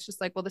avatar. And it's just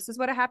like, well, this is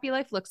what a happy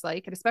life looks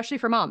like. And especially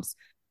for moms,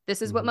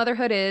 this is what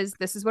motherhood is.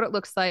 This is what it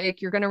looks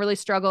like. You're going to really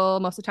struggle.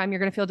 Most of the time, you're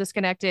going to feel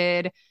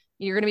disconnected.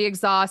 You're going to be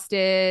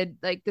exhausted.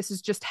 Like this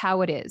is just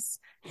how it is.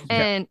 Yeah.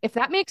 And if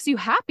that makes you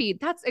happy,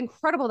 that's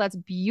incredible. That's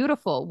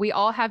beautiful. We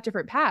all have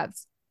different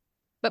paths.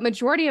 But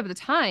majority of the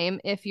time,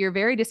 if you're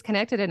very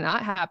disconnected and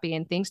not happy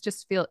and things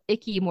just feel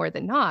icky more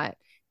than not,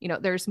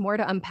 there's more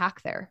to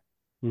unpack there.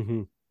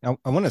 I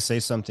want to say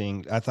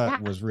something I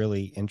thought was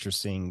really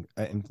interesting.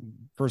 And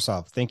first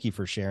off, thank you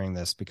for sharing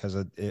this because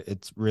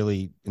it's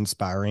really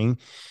inspiring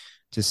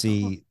to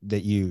see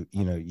that you've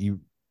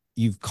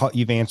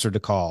answered the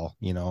call,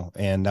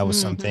 and that was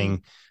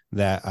something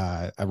that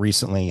I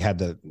recently had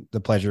the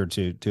pleasure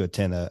to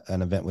attend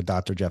an event with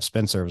Dr. Jeff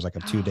Spencer. It was like a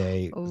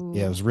 2-day.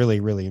 Yeah, it was really,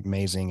 really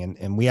amazing.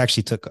 And we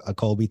actually took a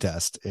Kolbe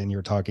test, and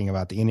you're talking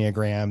about the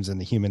Enneagrams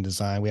and the human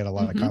design. We had a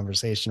lot of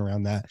conversation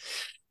around that.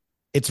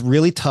 It's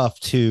really tough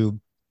to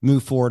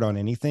move forward on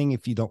anything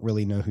if you don't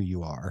really know who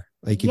you are.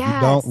 Like if you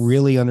don't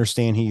really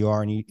understand who you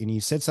are, and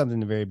you said something in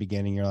the very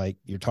beginning,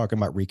 you're talking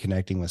about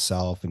reconnecting with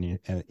self, and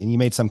you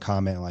made some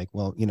comment like,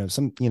 well,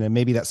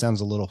 maybe that sounds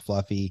a little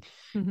fluffy.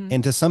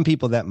 And to some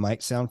people that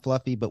might sound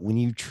fluffy, but when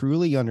you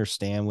truly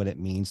understand what it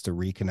means to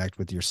reconnect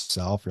with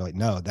yourself, you're like,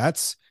 no,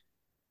 that's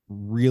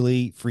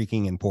really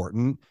freaking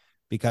important.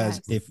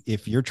 Because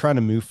if you're trying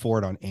to move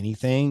forward on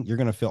anything, you're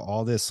going to feel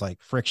all this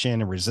like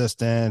friction and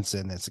resistance,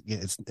 and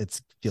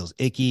it feels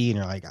icky, and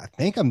you're like, I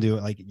think I'm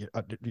doing, like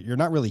you're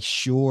not really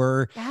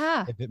sure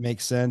if it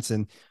makes sense,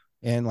 and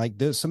like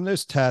some of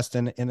those tests,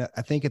 and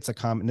I think it's a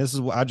common. This is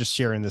what I'm just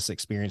sharing this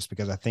experience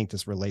because I think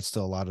this relates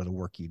to a lot of the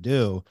work you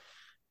do.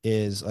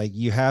 Is like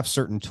you have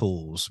certain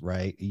tools,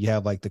 right? You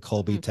have like the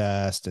Kolbe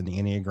test and the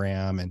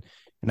Enneagram, and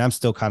I'm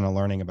still kind of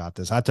learning about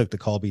this. I took the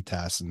Kolbe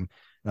test and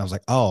I was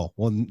like, oh,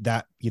 well,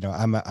 that,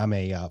 I'm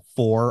a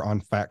 4 on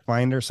Fact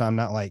Finder. So I'm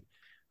not like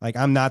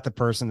I'm not the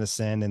person to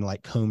send and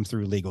like comb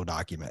through legal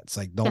documents.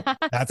 Like,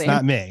 that's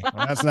not me.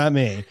 That's not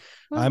me.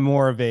 I'm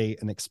more of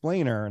an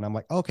explainer. And I'm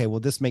like, okay, well,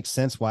 this makes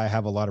sense why I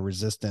have a lot of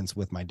resistance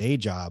with my day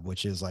job,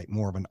 which is like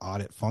more of an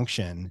audit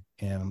function.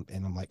 And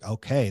I'm like,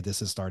 okay,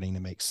 this is starting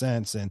to make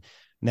sense. And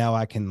now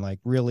I can like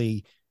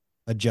really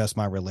adjust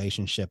my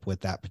relationship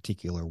with that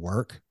particular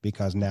work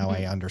because now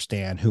I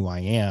understand who I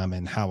am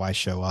and how I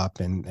show up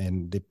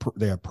and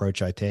the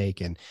approach I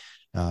take. And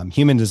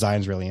human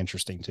design is really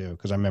interesting too,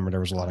 because I remember there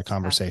was a lot of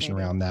conversation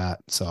around that.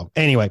 So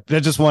anyway, I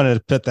just wanted to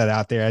put that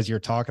out there as you're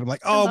talking. I'm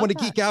like, oh, I want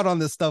to geek out on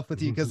this stuff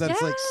with you because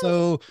that's like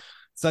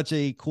such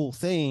a cool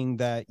thing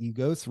that you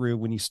go through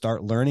when you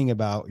start learning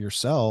about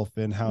yourself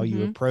and how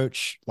you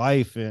approach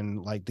life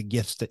and like the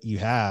gifts that you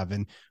have.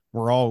 And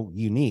we're all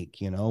unique,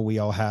 we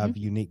all have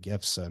unique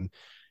gifts. And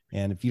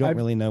if you don't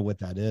really know what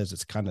that is,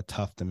 it's kind of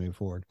tough to move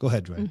forward. Go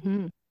ahead,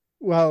 Dwayne.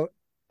 Well,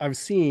 I've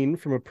seen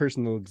from a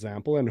personal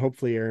example, and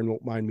hopefully Erin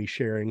won't mind me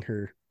sharing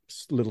her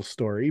little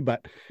story,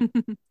 but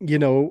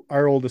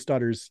our oldest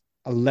daughter's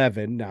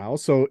 11 now.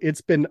 So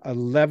it's been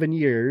 11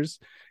 years,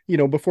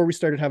 before we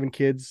started having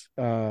kids.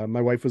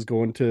 My wife was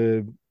going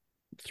to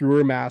through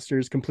her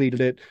master's, completed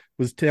it,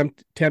 was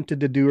tempted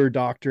to do her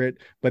doctorate,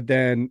 but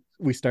then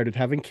we started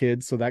having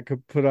kids, so that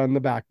could put on the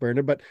back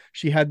burner. But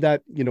she had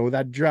that,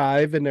 that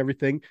drive and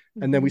everything.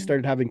 And then we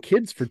started having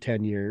kids for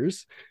 10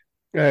 years.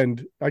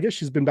 And I guess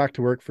she's been back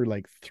to work for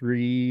like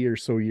 3 or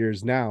so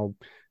years now,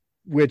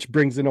 which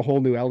brings in a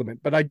whole new element.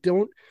 But I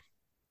don't,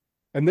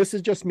 and this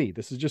is just me,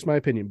 this is just my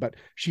opinion, but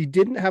she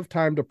didn't have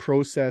time to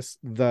process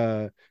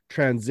the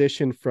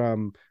transition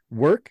from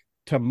work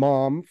to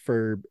mom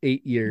for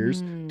 8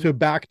 years to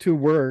back to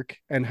work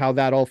and how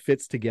that all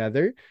fits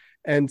together.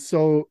 And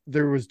so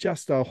there was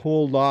just a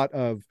whole lot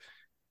of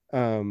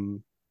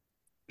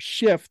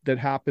shift that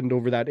happened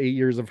over that 8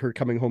 years of her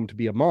coming home to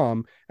be a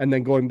mom and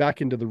then going back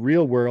into the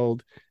real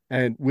world,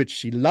 and which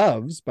she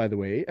loves, by the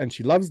way, and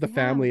she loves the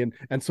family.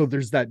 And so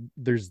there's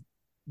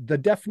the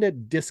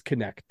definite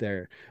disconnect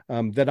there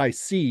that I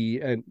see,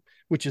 and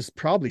which is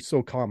probably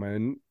so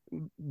common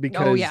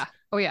because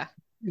oh yeah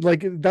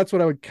like that's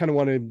what I would kind of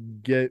want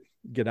to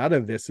get out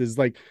of this is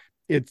like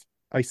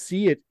I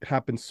see it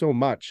happen so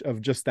much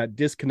of just that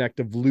disconnect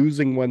of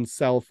losing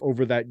oneself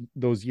over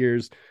those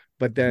years,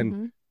 but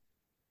then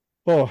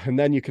and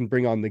then you can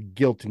bring on the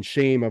guilt and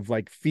shame of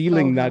like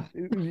feeling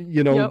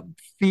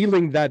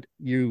feeling that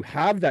you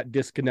have that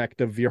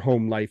disconnect of your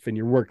home life and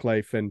your work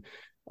life. And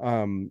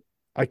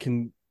I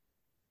can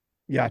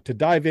to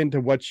dive into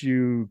what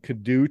you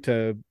could do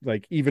to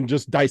like even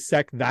just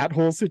dissect that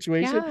whole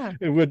situation,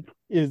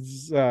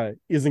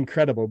 is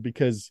incredible,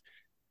 because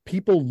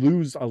people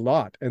lose a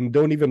lot and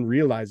don't even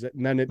realize it,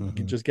 and then it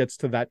just gets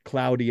to that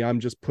cloudy I'm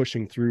just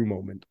pushing through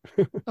moment.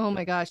 Oh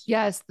my gosh,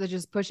 yes, the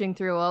just pushing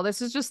through, well, this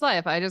is just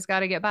life, I just got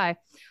to get by.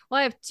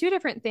 Well, I have two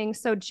different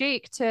things. So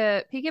Jake,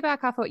 to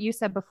piggyback off what you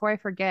said before I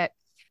forget,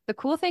 the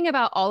cool thing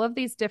about all of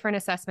these different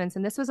assessments,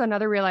 and this was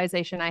another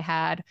realization I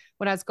had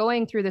when I was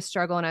going through this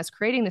struggle and I was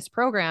creating this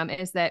program,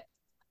 is that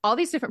all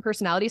these different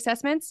personality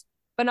assessments,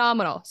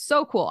 phenomenal,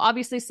 so cool.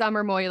 Obviously, some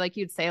are more, like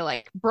you'd say,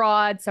 like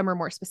broad, some are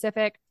more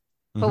specific.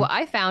 But what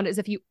I found is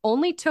if you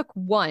only took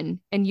one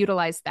and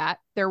utilized that,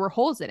 there were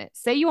holes in it.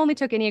 Say you only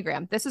took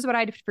Enneagram. This is what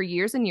I did for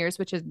years and years,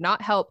 which has not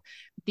helped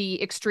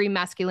the extreme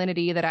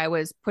masculinity that I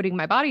was putting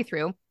my body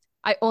through.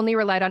 I only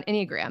relied on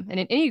Enneagram. And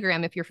in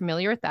Enneagram, if you're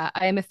familiar with that,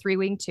 I am a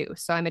 3-wing 2.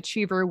 So I'm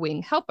achiever,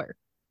 wing, helper.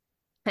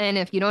 And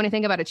if you know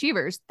anything about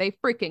achievers, they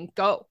freaking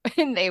go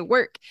and they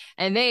work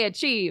and they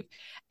achieve.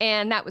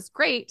 And that was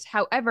great.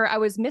 However, I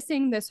was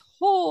missing this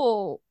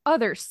whole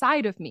other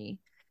side of me.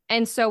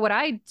 And so what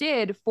I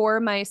did for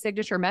my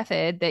signature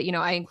method that,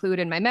 I include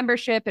in my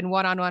membership and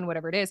one-on-one,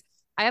 whatever it is,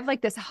 I have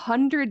like this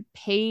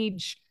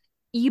 100-page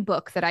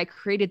ebook that I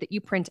created that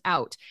you print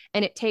out,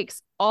 and it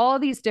takes all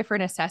these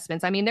different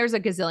assessments. I mean, there's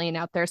a gazillion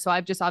out there. So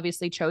I've just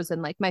obviously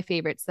chosen like my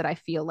favorites that I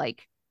feel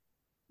like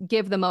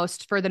give the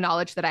most for the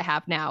knowledge that I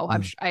have now.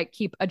 I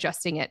keep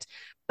adjusting it,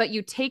 but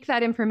you take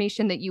that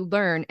information that you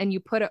learn and you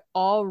put it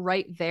all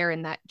right there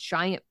in that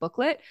giant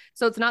booklet.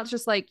 So it's not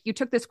just like you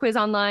took this quiz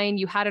online,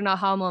 you had an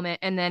aha moment,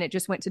 and then it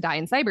just went to die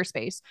in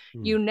cyberspace.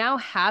 You now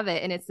have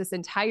it, and it's this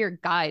entire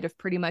guide of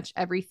pretty much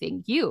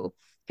everything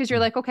because you're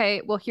like,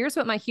 okay, well, here's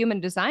what my human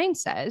design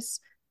says,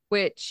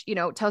 which,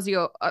 tells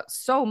you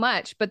so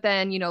much, but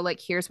then,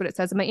 like, here's what it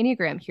says in my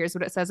Enneagram. Here's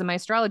what it says in my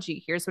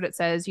astrology. Here's what it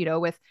says,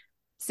 with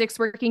 6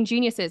 working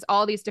geniuses,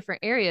 all these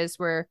different areas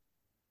where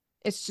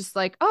it's just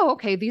like, oh,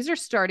 okay, these are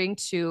starting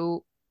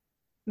to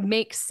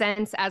make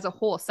sense as a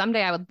whole.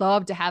 Someday I would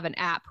love to have an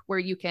app where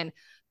you can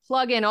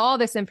plug in all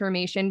this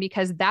information,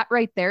 because that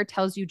right there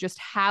tells you just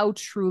how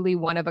truly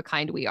one of a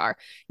kind we are.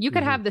 You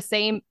could have the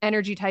same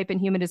energy type in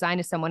human design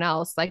as someone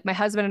else. Like my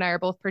husband and I are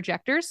both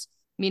projectors,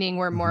 meaning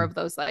we're more of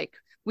those, like,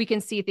 we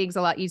can see things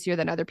a lot easier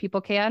than other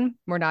people can.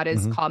 We're not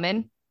as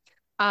common.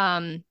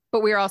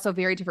 But we are also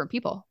very different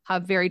people,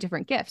 have very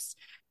different gifts.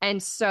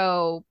 And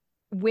so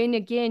when,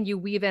 again, you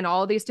weave in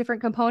all these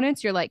different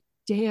components, you're like,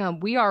 damn,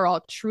 we are all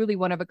truly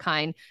one of a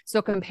kind.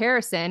 So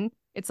comparison,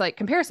 it's like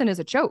comparison is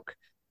a joke.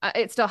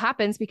 It still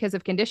happens because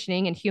of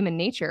conditioning and human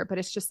nature, but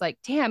it's just like,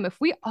 damn, if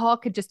we all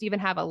could just even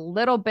have a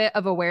little bit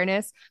of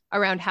awareness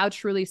around how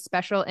truly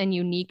special and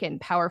unique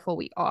and powerful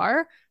we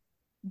are,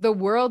 the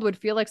world would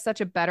feel like such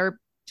a better,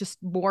 just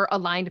more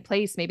aligned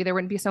place. Maybe there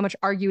wouldn't be so much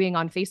arguing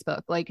on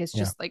Facebook. Like, it's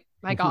just like,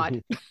 my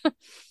God.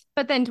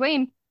 But then,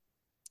 Dwayne,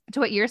 to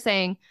what you're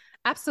saying,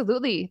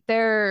 absolutely,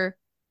 there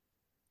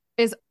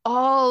is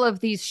all of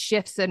these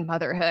shifts in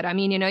motherhood. I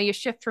mean, you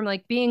shift from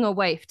like being a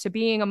wife to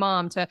being a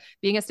mom to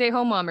being a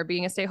stay-at-home mom, or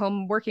being a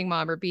stay-at-home working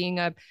mom, or being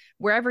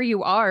wherever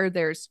you are,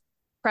 there's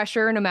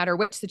pressure no matter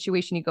which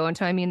situation you go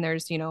into. I mean,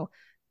 there's,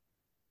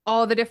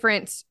 all the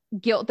different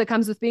guilt that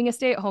comes with being a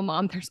stay-at-home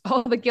mom. There's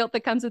all the guilt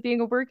that comes with being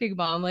a working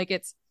mom. Like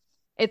it's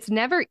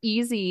never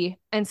easy.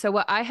 And so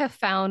what I have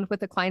found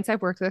with the clients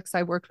I've worked with, because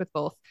I worked with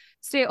both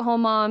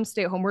stay-at-home moms,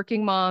 stay-at-home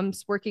working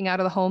moms, working out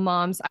of the home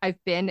moms,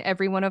 I've been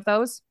every one of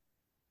those.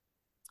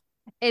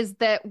 is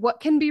that what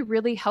can be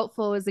really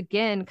helpful is,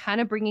 again,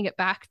 kind of bringing it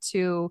back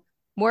to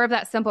more of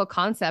that simple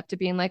concept of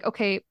being like,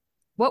 okay,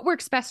 what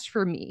works best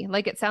for me?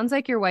 Like, it sounds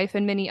like your wife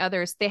and many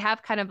others, they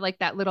have kind of like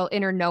that little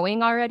inner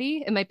knowing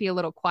already. It might be a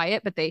little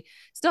quiet, but they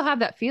still have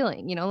that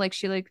feeling,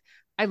 like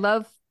I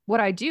love what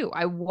I do.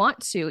 I want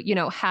to,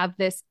 have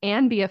this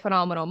and be a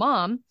phenomenal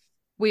mom.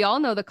 We all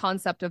know the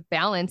concept of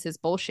balance is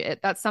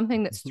bullshit. That's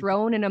something that's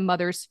thrown in a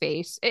mother's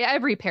face,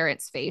 every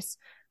parent's face,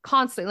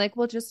 constantly. Like,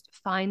 well, just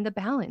find the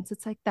balance.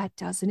 It's like, that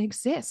doesn't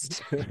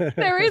exist.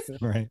 There is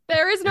Right.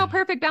 there is no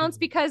perfect balance,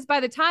 because by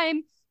the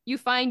time you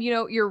find,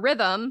 your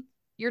rhythm,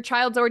 your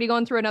child's already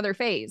going through another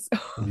phase.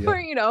 Or,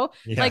 Yeah.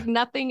 like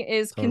nothing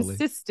is Totally.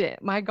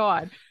 consistent. My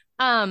God.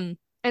 And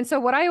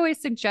so what I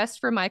always suggest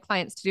for my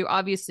clients to do,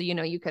 obviously,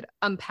 you could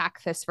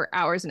unpack this for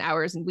hours and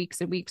hours and weeks,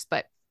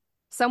 but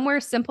somewhere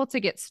simple to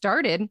get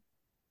started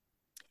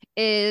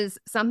is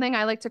something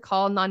I like to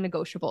call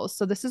non-negotiables.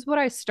 So this is what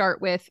I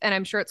start with, and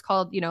I'm sure it's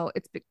called,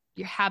 it's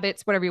your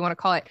habits, whatever you want to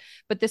call it.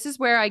 But this is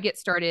where I get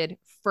started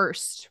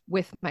first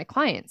with my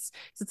clients.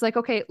 So it's like,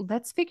 okay,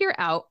 let's figure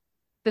out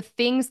the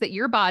things that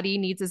your body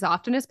needs as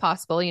often as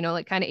possible,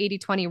 like kind of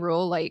 80-20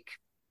 rule, like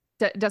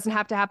doesn't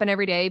have to happen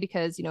every day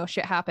because,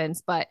 shit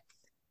happens. But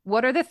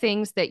what are the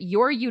things that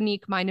your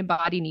unique mind and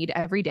body need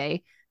every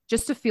day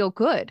just to feel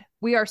good?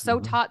 We are so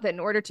taught that in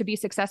order to be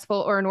successful,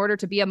 or in order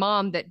to be a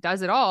mom that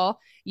does it all,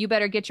 you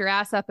better get your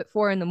ass up at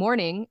 4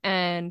 a.m.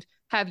 and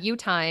have you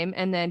time,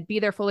 and then be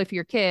there fully for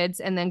your kids,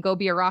 and then go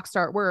be a rock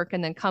star at work,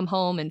 and then come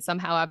home and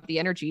somehow have the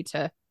energy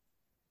to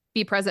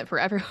be present for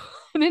everyone.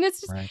 I mean,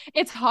 it's just,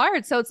 It's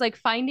hard. So it's like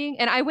finding,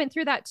 and I went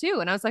through that too.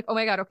 And I was like, oh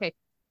my God, okay,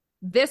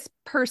 this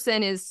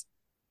person is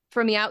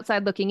from the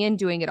outside looking in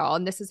doing it all,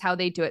 and this is how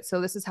they do it. So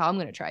this is how I'm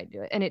going to try and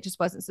do it. And it just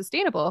wasn't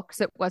sustainable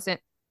because it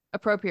wasn't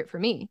appropriate for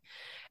me.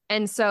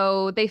 And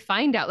so they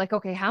find out like,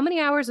 okay, how many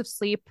hours of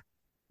sleep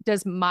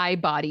does my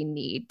body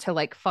need to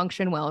like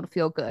function well and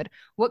feel good?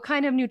 What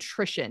kind of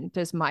nutrition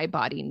does my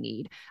body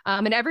need?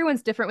 And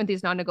everyone's different with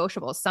these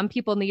non-negotiables. Some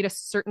people need a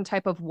certain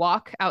type of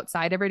walk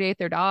outside every day with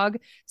their dog.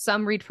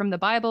 Some read from the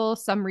Bible.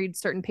 Some read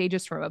certain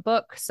pages from a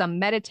book. Some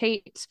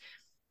meditate.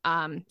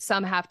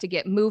 Some have to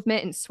get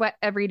movement and sweat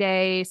every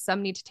day.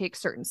 Some need to take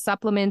certain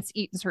supplements,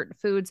 eat certain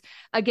foods.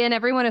 Again,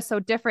 everyone is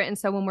so different. And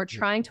so when we're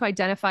trying to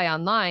identify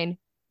online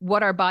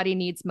what our body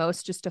needs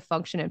most just to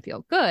function and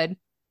feel good,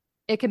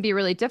 it can be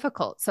really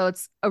difficult. So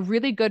it's a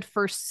really good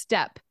first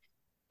step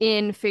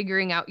in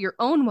figuring out your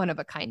own one of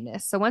a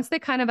kindness. So once they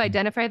kind of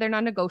identify their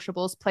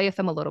non-negotiables, play with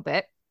them a little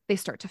bit, they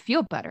start to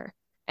feel better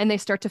and they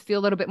start to feel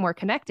a little bit more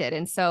connected.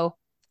 And so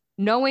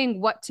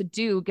knowing what to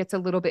do gets a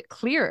little bit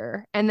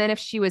clearer. And then if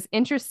she was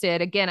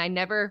interested, again, I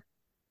never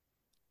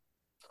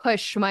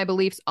push my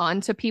beliefs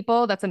onto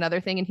people. That's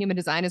another thing in human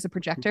design as a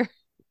projector.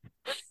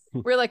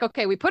 We're like,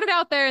 okay, we put it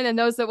out there, and then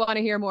those that want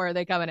to hear more,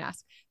 they come and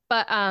ask.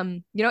 But,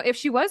 if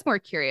she was more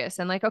curious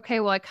and like, okay,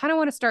 well, I kind of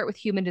want to start with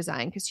human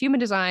design, because human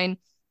design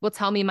will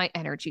tell me my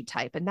energy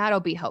type, and that'll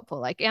be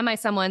helpful. Like, am I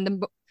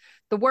someone,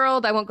 the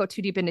world, I won't go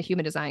too deep into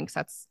human design because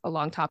that's a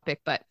long topic,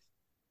 but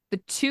the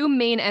two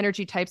main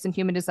energy types in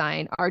human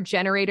design are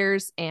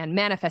generators and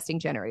manifesting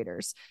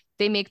generators.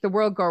 They make the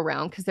world go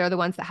around because they're the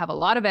ones that have a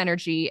lot of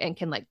energy and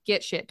can like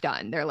get shit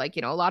done. They're like,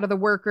 a lot of the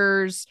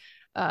workers,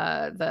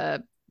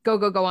 the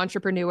go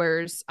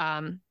entrepreneurs.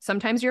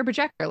 Sometimes you're a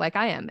projector like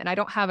I am, and I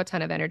don't have a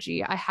ton of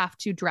energy. I have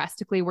to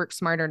drastically work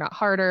smarter, not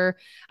harder.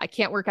 I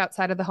can't work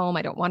outside of the home.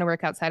 I don't want to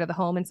work outside of the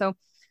home. And so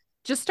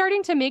just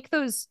starting to make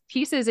those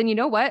pieces. And you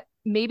know what?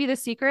 Maybe the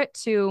secret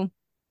to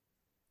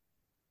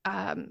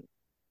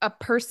a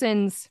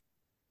person's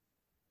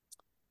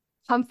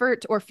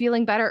comfort or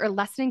feeling better or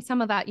lessening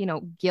some of that,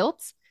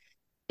 guilt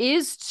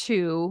is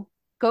to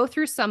go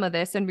through some of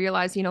this and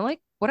realize, like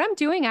what I'm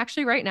doing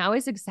actually right now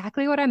is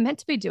exactly what I'm meant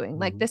to be doing.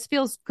 Like this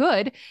feels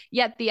good.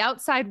 Yet the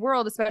outside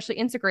world, especially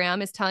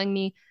Instagram, is telling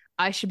me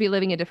I should be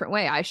living a different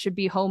way. I should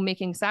be home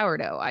making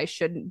sourdough. I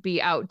shouldn't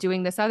be out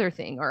doing this other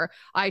thing, or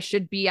I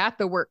should be at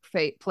the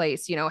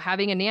workplace,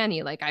 having a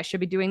nanny. Like I should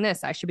be doing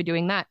this. I should be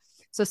doing that.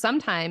 So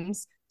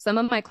sometimes some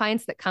of my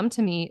clients that come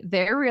to me,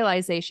 their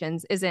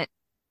realizations isn't,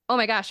 oh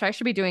my gosh, I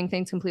should be doing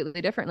things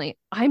completely differently.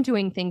 I'm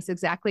doing things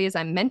exactly as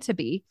I'm meant to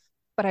be,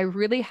 but I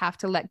really have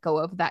to let go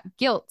of that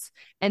guilt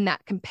and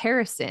that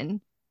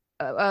comparison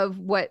of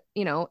what,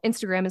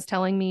 Instagram is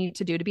telling me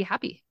to do to be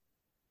happy.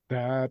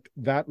 That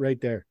right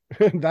there,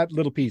 that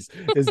little piece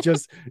is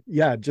just,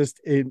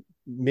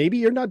 maybe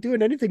you're not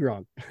doing anything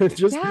wrong.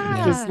 just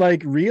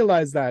like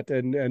realize that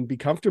and be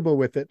comfortable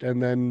with it,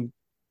 and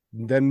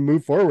then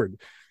move forward.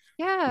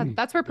 Yeah,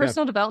 that's where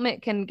personal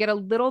development can get a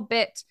little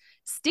bit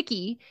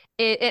sticky.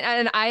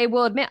 And I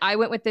will admit, I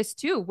went with this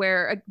too,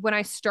 where when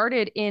I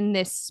started in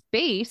this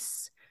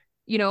space,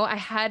 I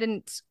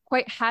hadn't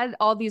quite had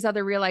all these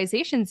other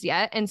realizations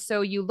yet. And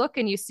so you look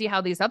and you see how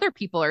these other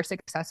people are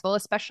successful,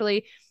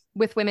 especially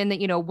with women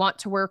that, want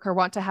to work or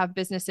want to have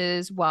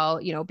businesses while,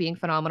 being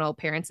phenomenal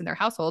parents in their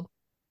household.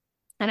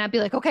 And I'd be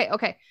like,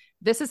 okay,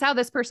 this is how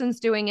this person's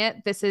doing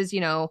it. This is,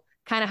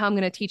 kind of how I'm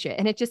going to teach it.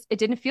 And it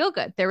didn't feel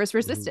good. There was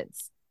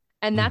resistance.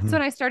 And that's Mhm.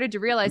 when I started to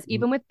realize,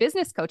 even with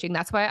business coaching,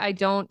 that's why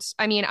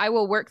I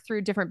will work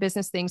through different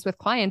business things with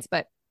clients,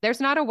 but there's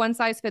not a one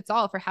size fits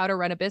all for how to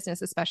run a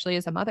business, especially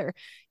as a mother.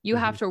 You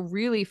have to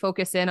really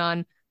focus in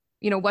on,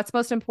 what's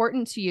most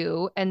important to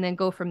you and then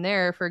go from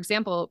there. For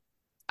example,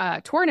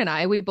 Torn and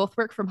I, we both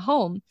work from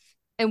home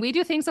and we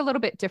do things a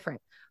little bit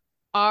different.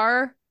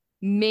 Our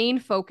main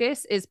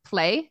focus is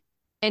play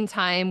and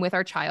time with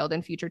our child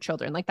and future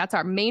children. Like that's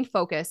our main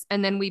focus.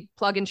 And then we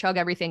plug and chug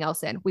everything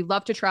else in. We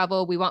love to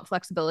travel. We want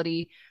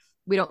flexibility.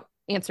 We don't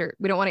want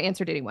to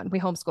answer to anyone. We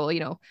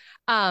homeschool.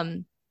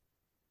 And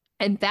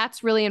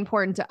that's really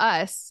important to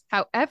us.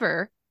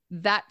 However,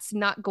 that's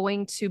not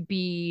going to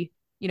be,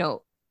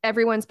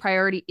 everyone's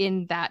priority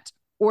in that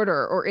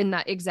order or in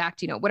that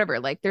exact, whatever.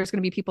 Like there's going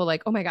to be people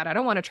like, oh my God, I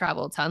don't want to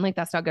travel a ton. Like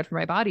that's not good for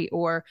my body.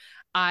 Or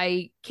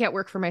I can't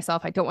work for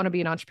myself. I don't want to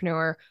be an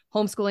entrepreneur.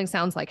 Homeschooling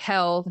sounds like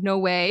hell. No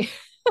way.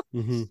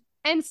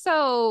 And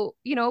so,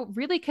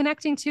 really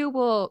connecting to,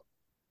 well,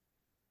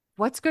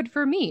 what's good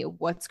for me?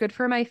 What's good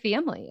for my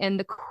family? And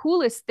the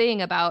coolest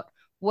thing about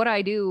what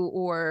I do,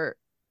 or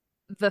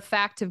the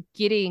fact of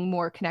getting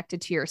more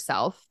connected to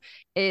yourself,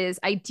 is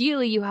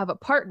ideally you have a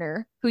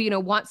partner who,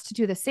 wants to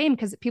do the same.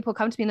 Because people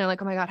come to me and they're like,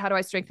 oh my God, how do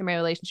I strengthen my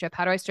relationship?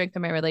 How do I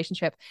strengthen my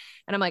relationship?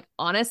 And I'm like,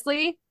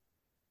 honestly,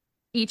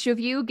 each of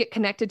you get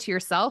connected to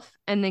yourself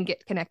and then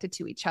get connected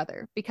to each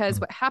other. Because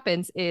what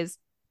happens is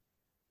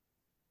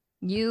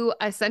you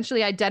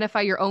essentially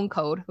identify your own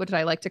code, what did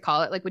I like to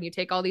call it? Like when you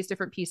take all these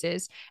different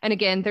pieces, and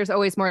again, there's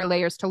always more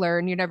layers to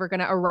learn. You're never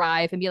going to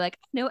arrive and be like,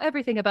 I know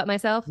everything about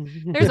myself.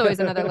 There's always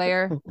another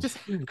layer. Just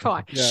come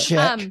on.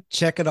 Yeah.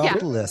 Check it off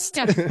the list.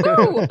 Yeah.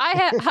 Woo!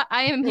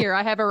 I am here.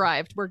 I have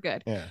arrived. We're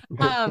good.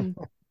 Yeah.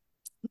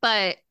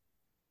 But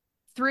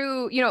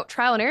through,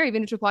 trial and error,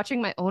 even just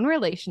watching my own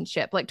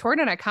relationship, like Torn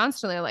and I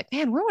constantly are like,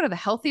 man, we're one of the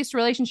healthiest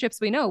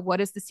relationships we know.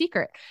 What is the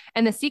secret?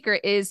 And the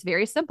secret is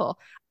very simple.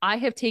 I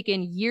have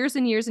taken years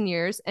and years and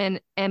years and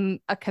am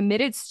a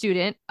committed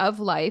student of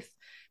life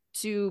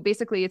to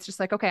basically, it's just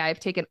like, okay,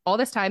 I've taken all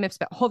this time, I've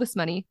spent all this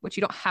money, which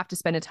you don't have to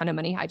spend a ton of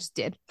money. I just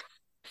did,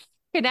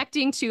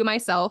 connecting to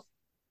myself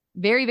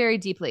very, very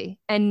deeply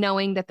and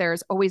knowing that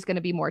there's always going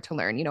to be more to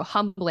learn,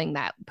 humbling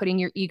that, putting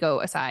your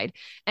ego aside.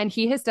 And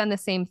he has done the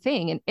same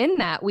thing. And in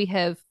that, we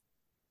have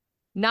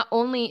not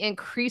only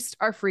increased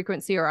our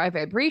frequency or our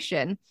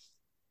vibration,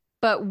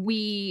 but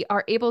we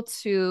are able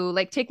to,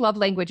 like, take love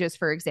languages,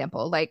 for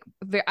example. Like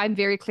I'm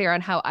very clear on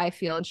how I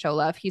feel and show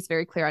love. He's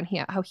very clear on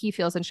how he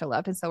feels and show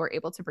love. And so we're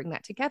able to bring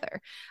that together.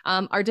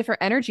 Our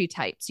different energy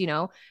types,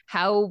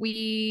 how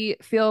we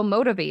feel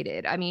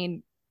motivated. I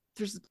mean,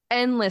 there's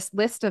endless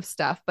list of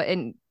stuff, but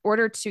in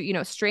order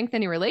to,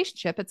 strengthen your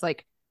relationship, it's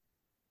like,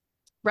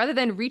 rather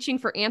than reaching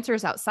for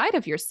answers outside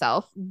of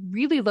yourself,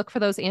 really look for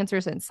those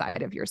answers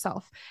inside of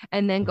yourself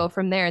and then go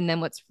from there. And then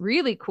what's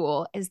really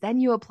cool is then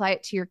you apply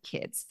it to your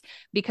kids,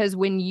 because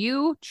when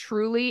you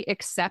truly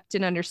accept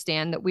and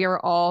understand that we are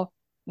all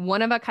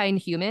one of a kind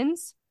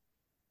humans,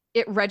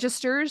 it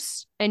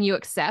registers and you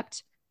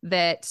accept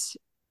that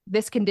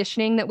this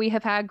conditioning that we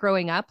have had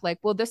growing up, like,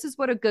 well, this is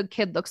what a good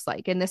kid looks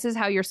like. And this is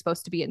how you're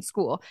supposed to be in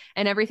school.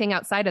 And everything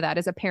outside of that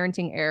is a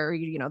parenting error.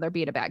 They're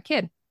being a bad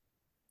kid.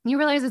 You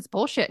realize it's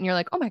bullshit. And you're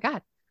like, oh my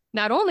God,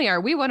 not only are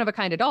we one of a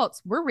kind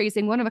adults, we're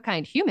raising one of a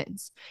kind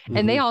humans,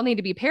 and they all need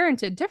to be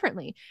parented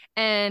differently.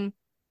 And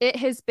it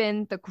has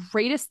been the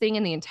greatest thing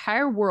in the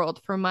entire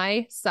world for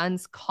my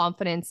son's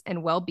confidence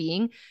and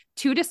well-being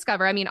to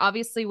discover. I mean,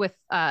 obviously with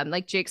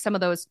like Jake, some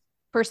of those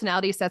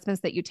personality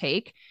assessments that you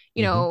take,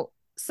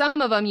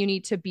 some of them you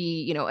need to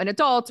be, an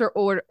adult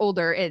or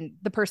older, and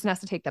the person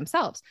has to take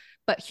themselves.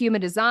 But human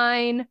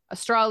design,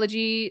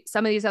 astrology,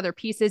 some of these other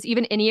pieces,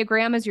 even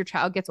Enneagram, as your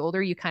child gets older,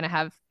 you kind of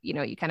have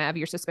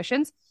your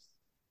suspicions.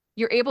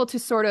 You're able to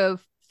sort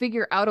of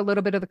figure out a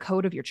little bit of the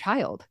code of your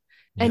child.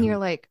 Yeah. And you're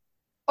like,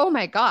 oh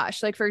my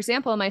gosh. Like, for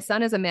example, my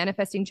son is a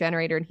manifesting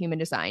generator in human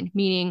design,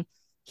 meaning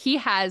he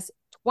has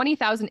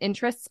 20,000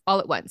 interests all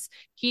at once.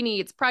 He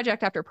needs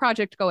project after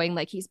project going.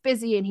 Like, he's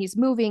busy and he's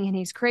moving and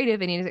he's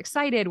creative and he's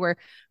excited, where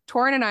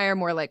Torn and I are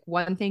more like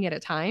one thing at a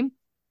time,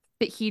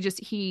 but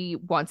he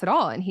wants it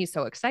all and he's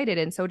so excited.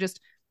 And so just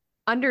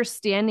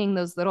understanding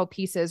those little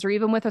pieces, or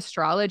even with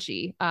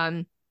astrology,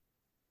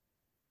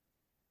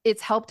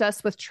 it's helped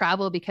us with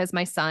travel, because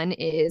my son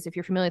is, if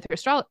you're familiar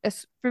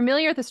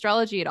with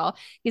astrology at all,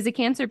 he's a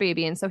Cancer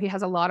baby. And so he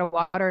has a lot of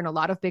water and a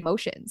lot of big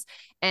emotions.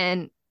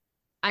 And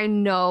I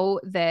know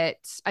that,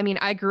 I mean,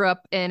 I grew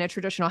up in a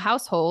traditional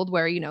household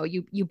where,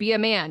 you be a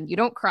man, you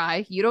don't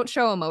cry, you don't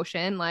show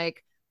emotion.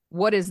 Like,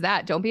 what is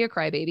that? Don't be a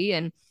crybaby.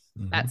 And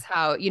that's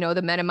how,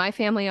 the men in my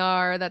family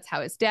are. That's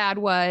how his dad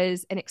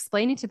was. And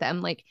explaining to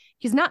them, like,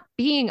 he's not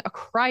being a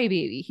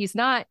crybaby. He's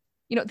not,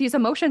 these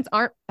emotions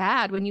aren't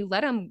bad when you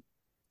let him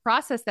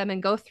process them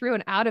and go through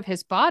and out of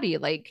his body.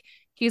 Like,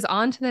 he's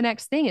on to the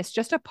next thing. It's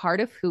just a part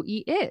of who he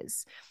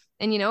is.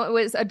 And, it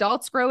was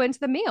adults grow into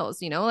the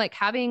males, like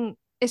having,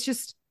 it's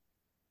just,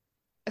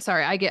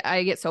 sorry, I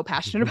get so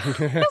passionate about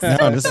this.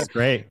 No, this is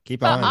great.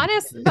 Keep on.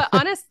 But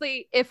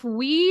honestly, if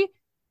we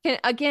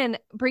again,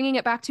 bringing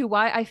it back to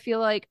why I feel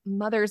like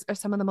mothers are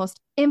some of the most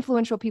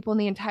influential people in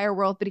the entire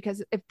world,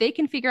 because if they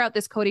can figure out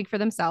this coding for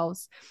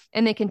themselves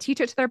and they can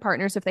teach it to their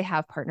partners if they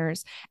have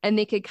partners, and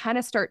they could kind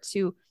of start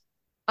to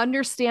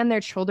understand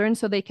their children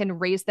so they can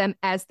raise them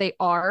as they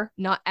are,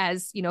 not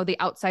as, the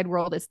outside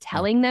world is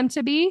telling them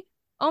to be.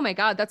 Oh my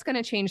God, that's going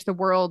to change the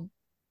world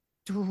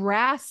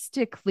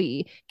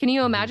drastically. Can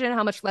you imagine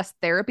how much less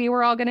therapy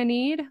we're all going to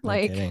need? No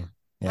kidding.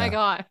 Yeah. My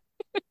God.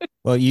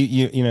 Well,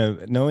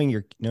 knowing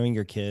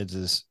your kids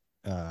is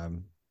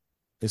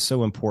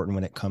so important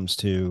when it comes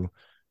to,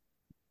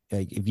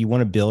 like, if you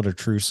want to build a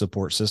true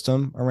support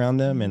system around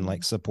them and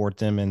like support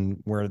them and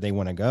where they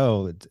want to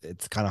go,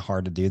 it's kind of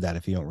hard to do that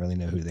if you don't really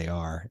know who they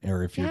are,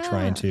 or if you're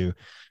trying to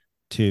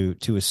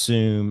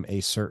assume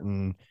a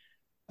certain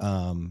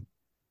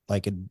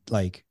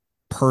like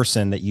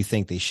person that you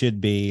think they should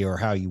be or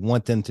how you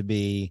want them to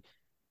be.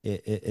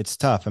 It's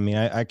tough. I mean,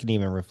 I can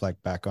even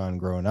reflect back on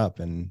growing up,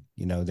 and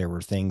there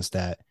were things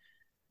that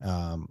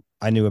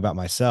I knew about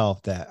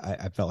myself that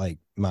I felt like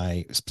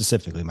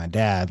specifically my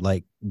dad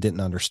like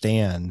didn't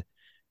understand.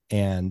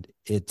 And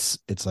it's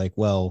like,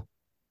 well,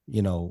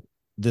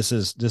 this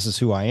is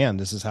who I am.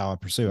 This is how I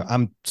pursue it.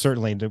 I'm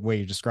certainly, the way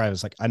you describe it,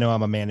 is like, I know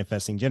I'm a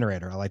manifesting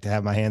generator. I like to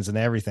have my hands in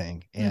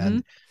everything.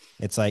 And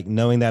it's like,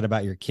 knowing that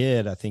about your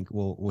kid, I think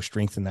will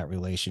strengthen that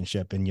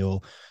relationship, and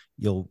you'll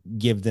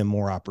give them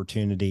more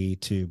opportunity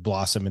to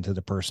blossom into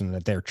the person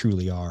that they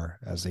truly are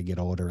as they get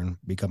older and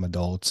become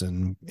adults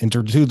and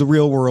enter to the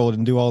real world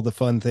and do all the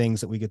fun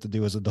things that we get to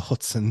do as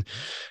adults and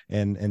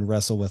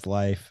wrestle with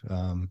life.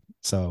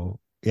 So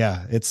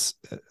yeah,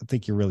 I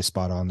think you're really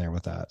spot on there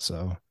with that.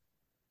 So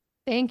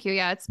thank you.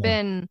 Yeah, it's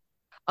been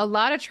a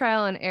lot of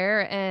trial and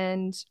error,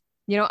 and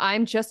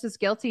I'm just as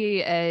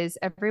guilty as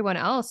everyone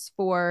else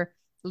for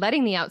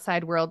letting the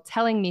outside world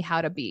telling me how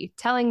to be,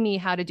 telling me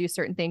how to do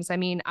certain things. I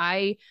mean,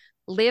 I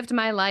lived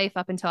my life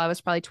up until I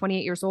was probably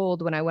 28 years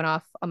old when I went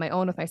off on my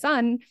own with my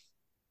son,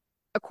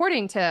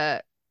 according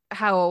to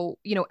how,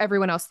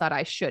 everyone else thought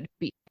I should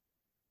be.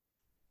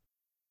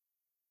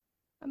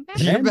 I'm back.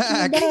 You're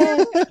back.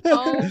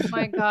 Oh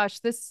my gosh,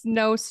 this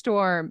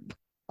snowstorm.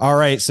 All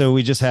right. So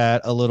we just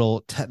had a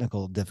little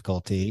technical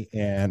difficulty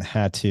and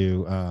had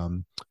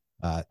to,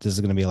 this is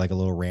going to be like a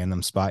little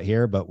random spot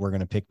here, but we're going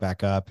to pick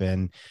back up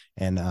and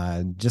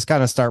just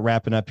kind of start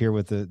wrapping up here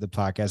with the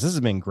podcast. This has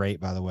been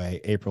great, by the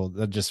way, April.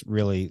 I just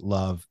really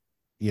love,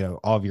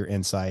 all of your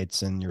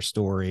insights and your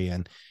story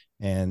and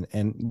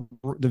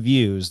the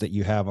views that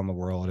you have on the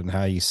world and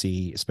how you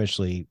see,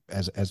 especially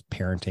as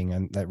parenting.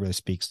 And that really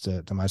speaks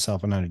to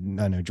myself. And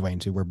I know Dwayne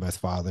too. We're both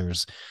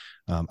fathers.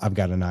 I've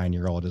got a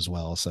 9-year-old as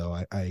well.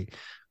 So I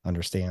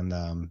understand,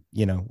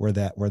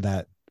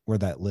 where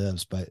that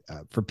lives. But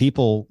for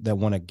people that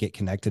want to get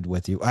connected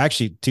with you,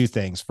 actually, two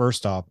things.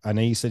 First off, I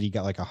know you said you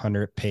got like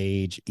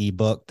 100-page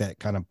ebook that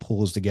kind of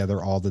pulls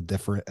together all the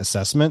different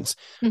assessments,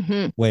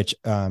 which,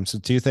 so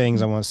two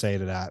things I want to say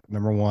to that.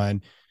 Number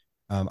one,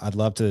 I'd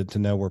love to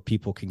know where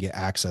people can get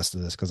access to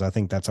this, because I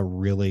think that's a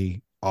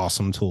really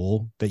awesome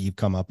tool that you've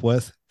come up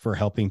with for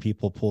helping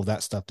people pull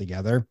that stuff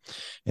together.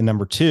 And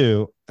number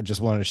two, I just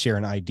wanted to share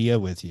an idea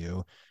with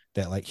you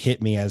that like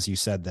hit me as you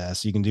said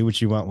this. You can do what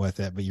you want with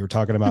it, but you were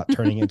talking about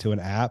turning it into an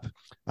app.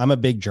 I'm a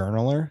big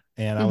journaler,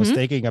 and I was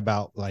thinking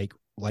about like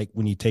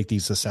when you take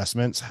these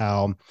assessments,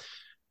 how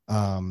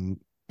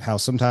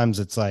sometimes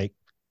it's like,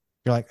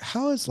 you're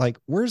like,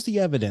 where's the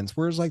evidence?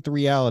 Where's like the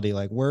reality?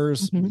 Like,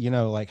 where's,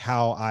 like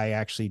how I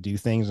actually do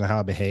things and how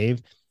I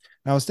behave.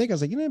 And I was thinking,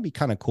 it'd be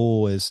kind of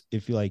cool is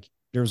if you like,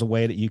 there's a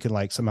way that you can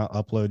like somehow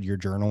upload your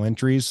journal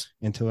entries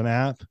into an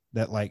app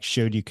that like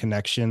showed you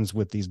connections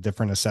with these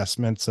different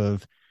assessments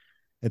of,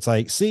 it's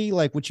like, see,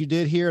 like what you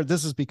did here,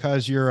 this is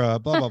because you're a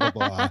blah, blah, blah,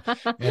 blah.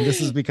 And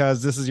this is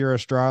because this is your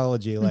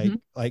astrology,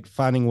 like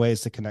finding ways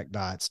to connect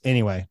dots.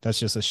 Anyway, that's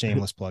just a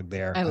shameless plug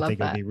there. I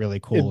think it'd be really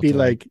cool. It'd be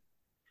like,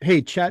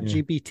 hey, Chat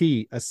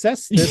GPT,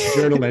 assess this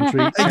journal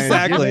entry.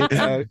 Exactly.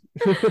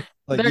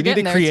 Like you need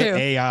to create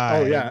AI.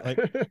 Oh yeah.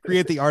 Like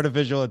create the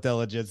artificial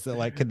intelligence that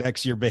like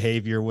connects your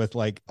behavior with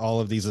like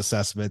all of these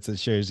assessments and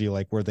shows you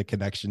like where the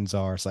connections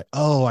are. It's like,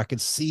 oh, I can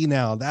see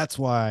now. That's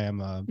why I'm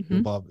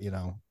above,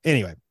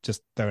 Anyway,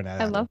 just throwing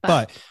that out. I love that.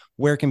 But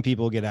where can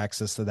people get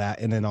access to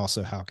that? And then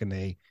also, how can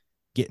they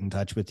get in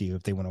touch with you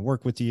if they want to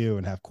work with you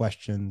and have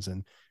questions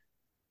and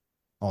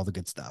all the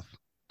good stuff?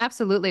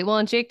 Absolutely. Well,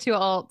 and Jake too,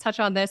 I'll touch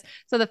on this.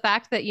 So the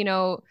fact that,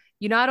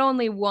 you not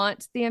only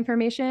want the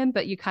information,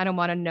 but you kind of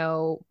want to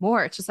know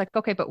more. It's just like,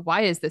 okay, but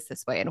why is this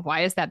way? And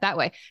why is that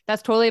way?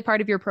 That's totally a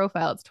part of your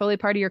profile. It's totally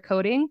part of your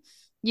coding.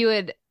 You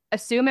would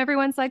assume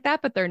everyone's like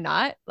that, but they're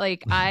not.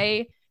 Like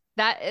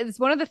that is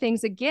one of the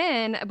things,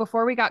 again,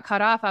 before we got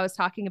cut off, I was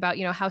talking about,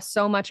 how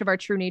so much of our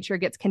true nature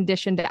gets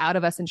conditioned out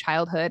of us in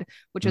childhood,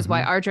 which is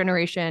why our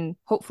generation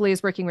hopefully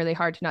is working really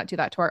hard to not do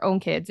that to our own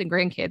kids and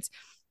grandkids.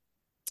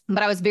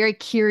 But I was very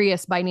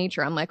curious by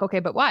nature. I'm like, okay,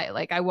 but why?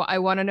 Like, I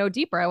want to know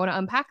deeper. I want to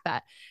unpack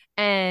that.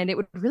 And it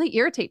would really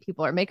irritate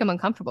people or make them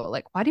uncomfortable.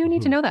 Like, why do you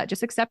need to know that?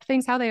 Just accept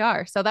things how they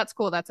are. So that's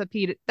cool. That's a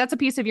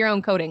piece of your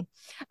own coding.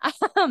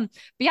 But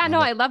yeah, no,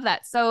 I love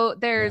that. So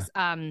there's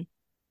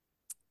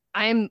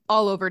I'm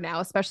all over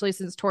now, especially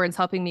since Torrent's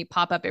helping me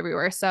pop up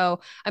everywhere. So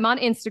I'm on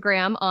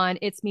Instagram on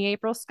It's Me,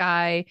 April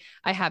Sky.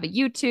 I have a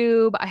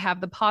YouTube. I have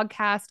the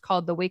podcast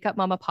called the Wake Up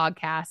Mama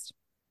Podcast.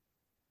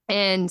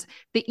 And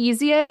the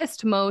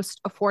easiest,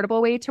 most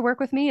affordable way to work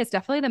with me is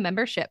definitely the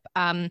membership.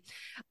 I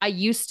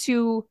used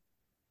to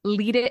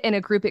lead it in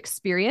a group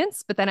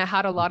experience, but then I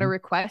had a lot of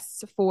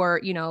requests for,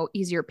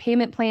 easier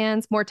payment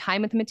plans, more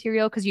time with the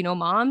material. Cause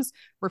moms,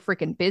 we're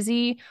freaking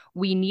busy.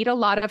 We need a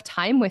lot of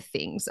time with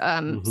things.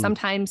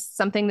 Sometimes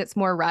something that's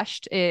more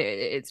rushed,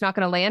 it's not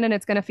going to land and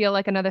it's going to feel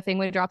like another thing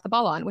we drop the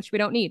ball on, which we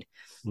don't need.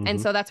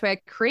 And so that's why I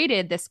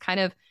created this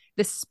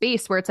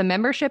space where it's a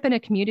membership and a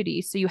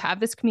community. So you have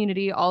this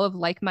community, all of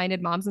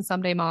like-minded moms and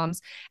someday moms.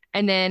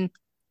 And then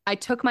I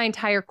took my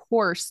entire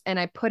course and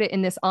I put it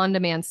in this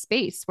on-demand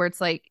space where it's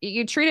like,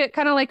 you treat it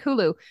kind of like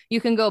Hulu. You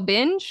can go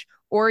binge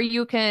or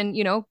you can,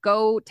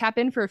 go tap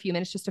in for a few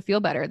minutes just to feel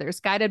better. There's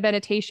guided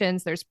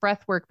meditations, there's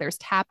breath work, there's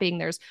tapping,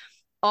 there's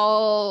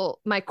all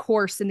my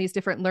course in these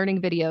different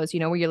learning videos,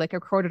 where you're like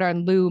recorded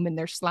on Loom and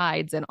there's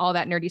slides and all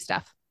that nerdy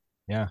stuff.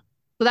 Yeah.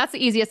 So that's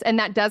the easiest. And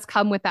that does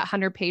come with that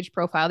 100-page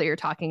profile that you're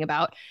talking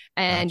about.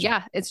 And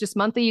yeah, it's just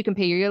monthly. You can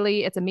pay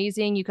yearly. It's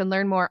amazing. You can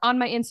learn more on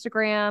my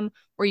Instagram,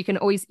 or you can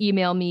always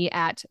email me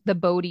at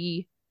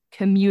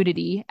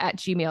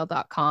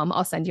thebodicommunity@gmail.com.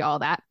 I'll send you all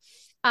that.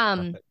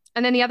 And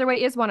then the other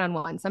way is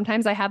one-on-one.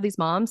 Sometimes I have these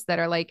moms that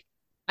are like,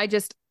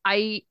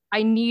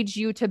 I need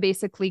you to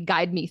basically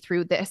guide me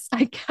through this.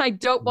 I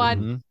don't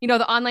want,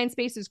 the online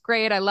space is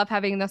great. I love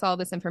having all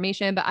this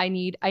information, but I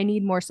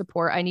need more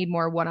support. I need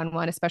more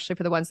one-on-one, especially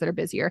for the ones that are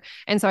busier.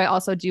 And so I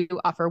also do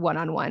offer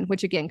one-on-one,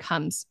 which again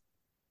comes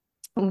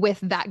with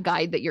that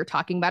guide that you're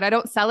talking about. I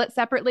don't sell it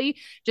separately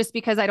just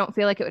because I don't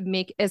feel like it would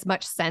make as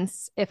much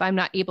sense if I'm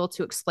not able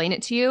to explain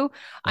it to you.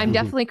 I'm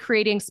definitely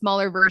creating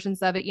smaller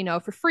versions of it,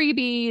 for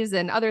freebies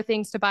and other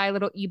things to buy,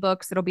 little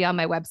ebooks. It'll be on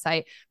my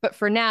website. But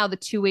for now, the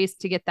two ways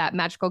to get that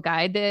magical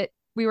guide that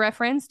we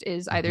referenced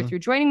is either through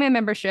joining my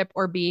membership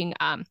or being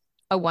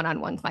a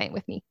one-on-one client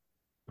with me.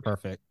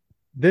 Perfect.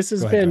 This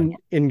has been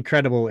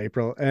incredible,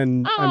 April.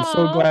 And I'm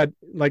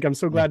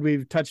so glad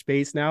we've touched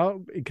base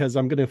now, because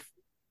I'm going to,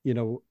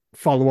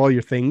 follow all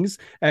your things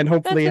and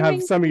hopefully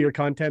have some of your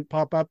content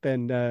pop up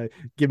and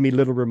give me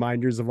little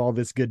reminders of all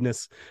this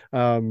goodness.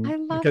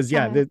 Because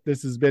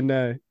this has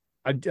been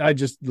I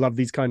just love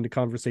these kind of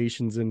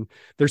conversations, and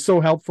they're so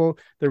helpful.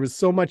 There was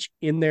so much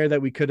in there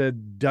that we could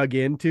have dug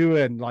into,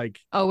 and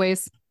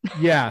always.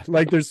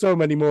 There's so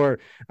many more.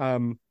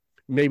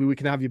 Maybe we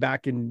can have you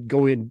back and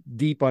go in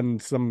deep on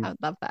some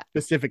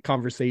specific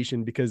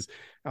conversation, because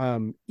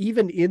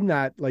even in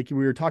that, we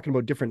were talking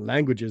about different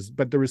languages,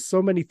 but there was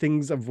so many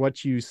things of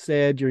what you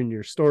said during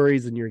your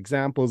stories and your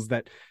examples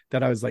that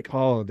I was like,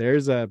 oh,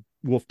 there's a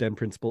wolf den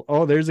principle.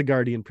 Oh, there's a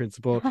guardian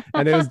principle.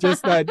 And it was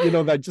just that,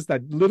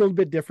 that little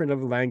bit different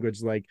of a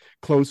language, like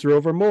closer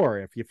over more.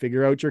 If you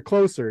figure out you're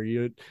closer,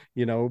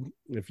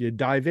 if you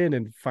dive in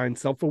and find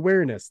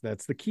self-awareness,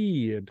 that's the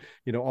key. And,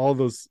 all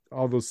those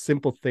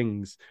simple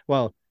things.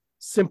 Well,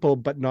 simple,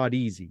 but not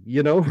easy,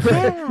 and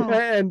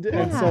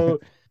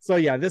so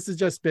yeah, this has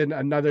just been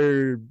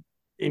another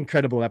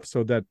incredible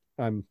episode that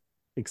I'm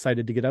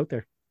excited to get out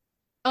there.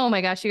 Oh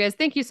my gosh, you guys,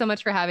 thank you so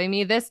much for having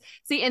me.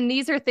 And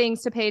these are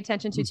things to pay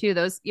attention to too.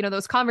 Those,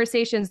 those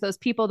conversations, those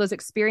people, those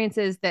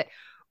experiences that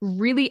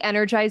really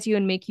energize you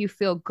and make you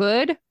feel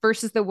good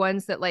versus the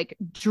ones that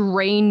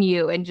drain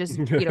you and just,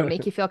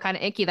 make you feel kind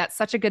of icky. That's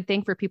such a good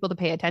thing for people to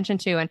pay attention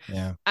to. And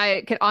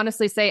I could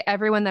honestly say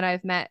everyone that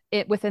I've met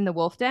within the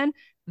Wolf Den,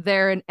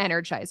 they're an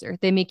energizer.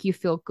 They make you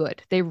feel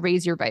good. They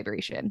raise your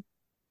vibration.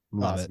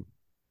 Love it.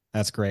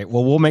 That's great.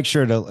 Well, we'll make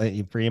sure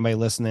to, for anybody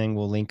listening,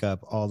 we'll link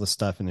up all the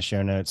stuff in the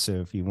show notes. So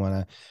if you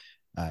want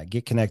to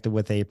get connected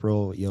with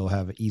April, you'll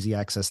have easy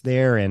access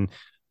there. And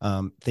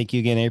thank you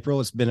again, April.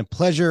 It's been a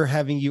pleasure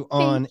having you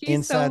on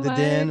Inside the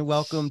Den.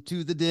 Welcome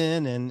to the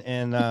Den,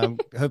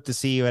 and hope to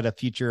see you at a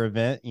future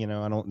event.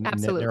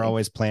 They're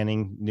always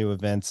planning new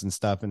events and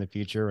stuff in the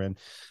future. And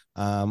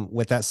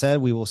with that said,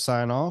 we will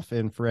sign off.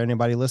 And for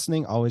anybody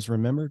listening, always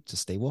remember to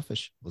stay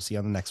wolfish. We'll see you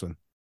on the next one.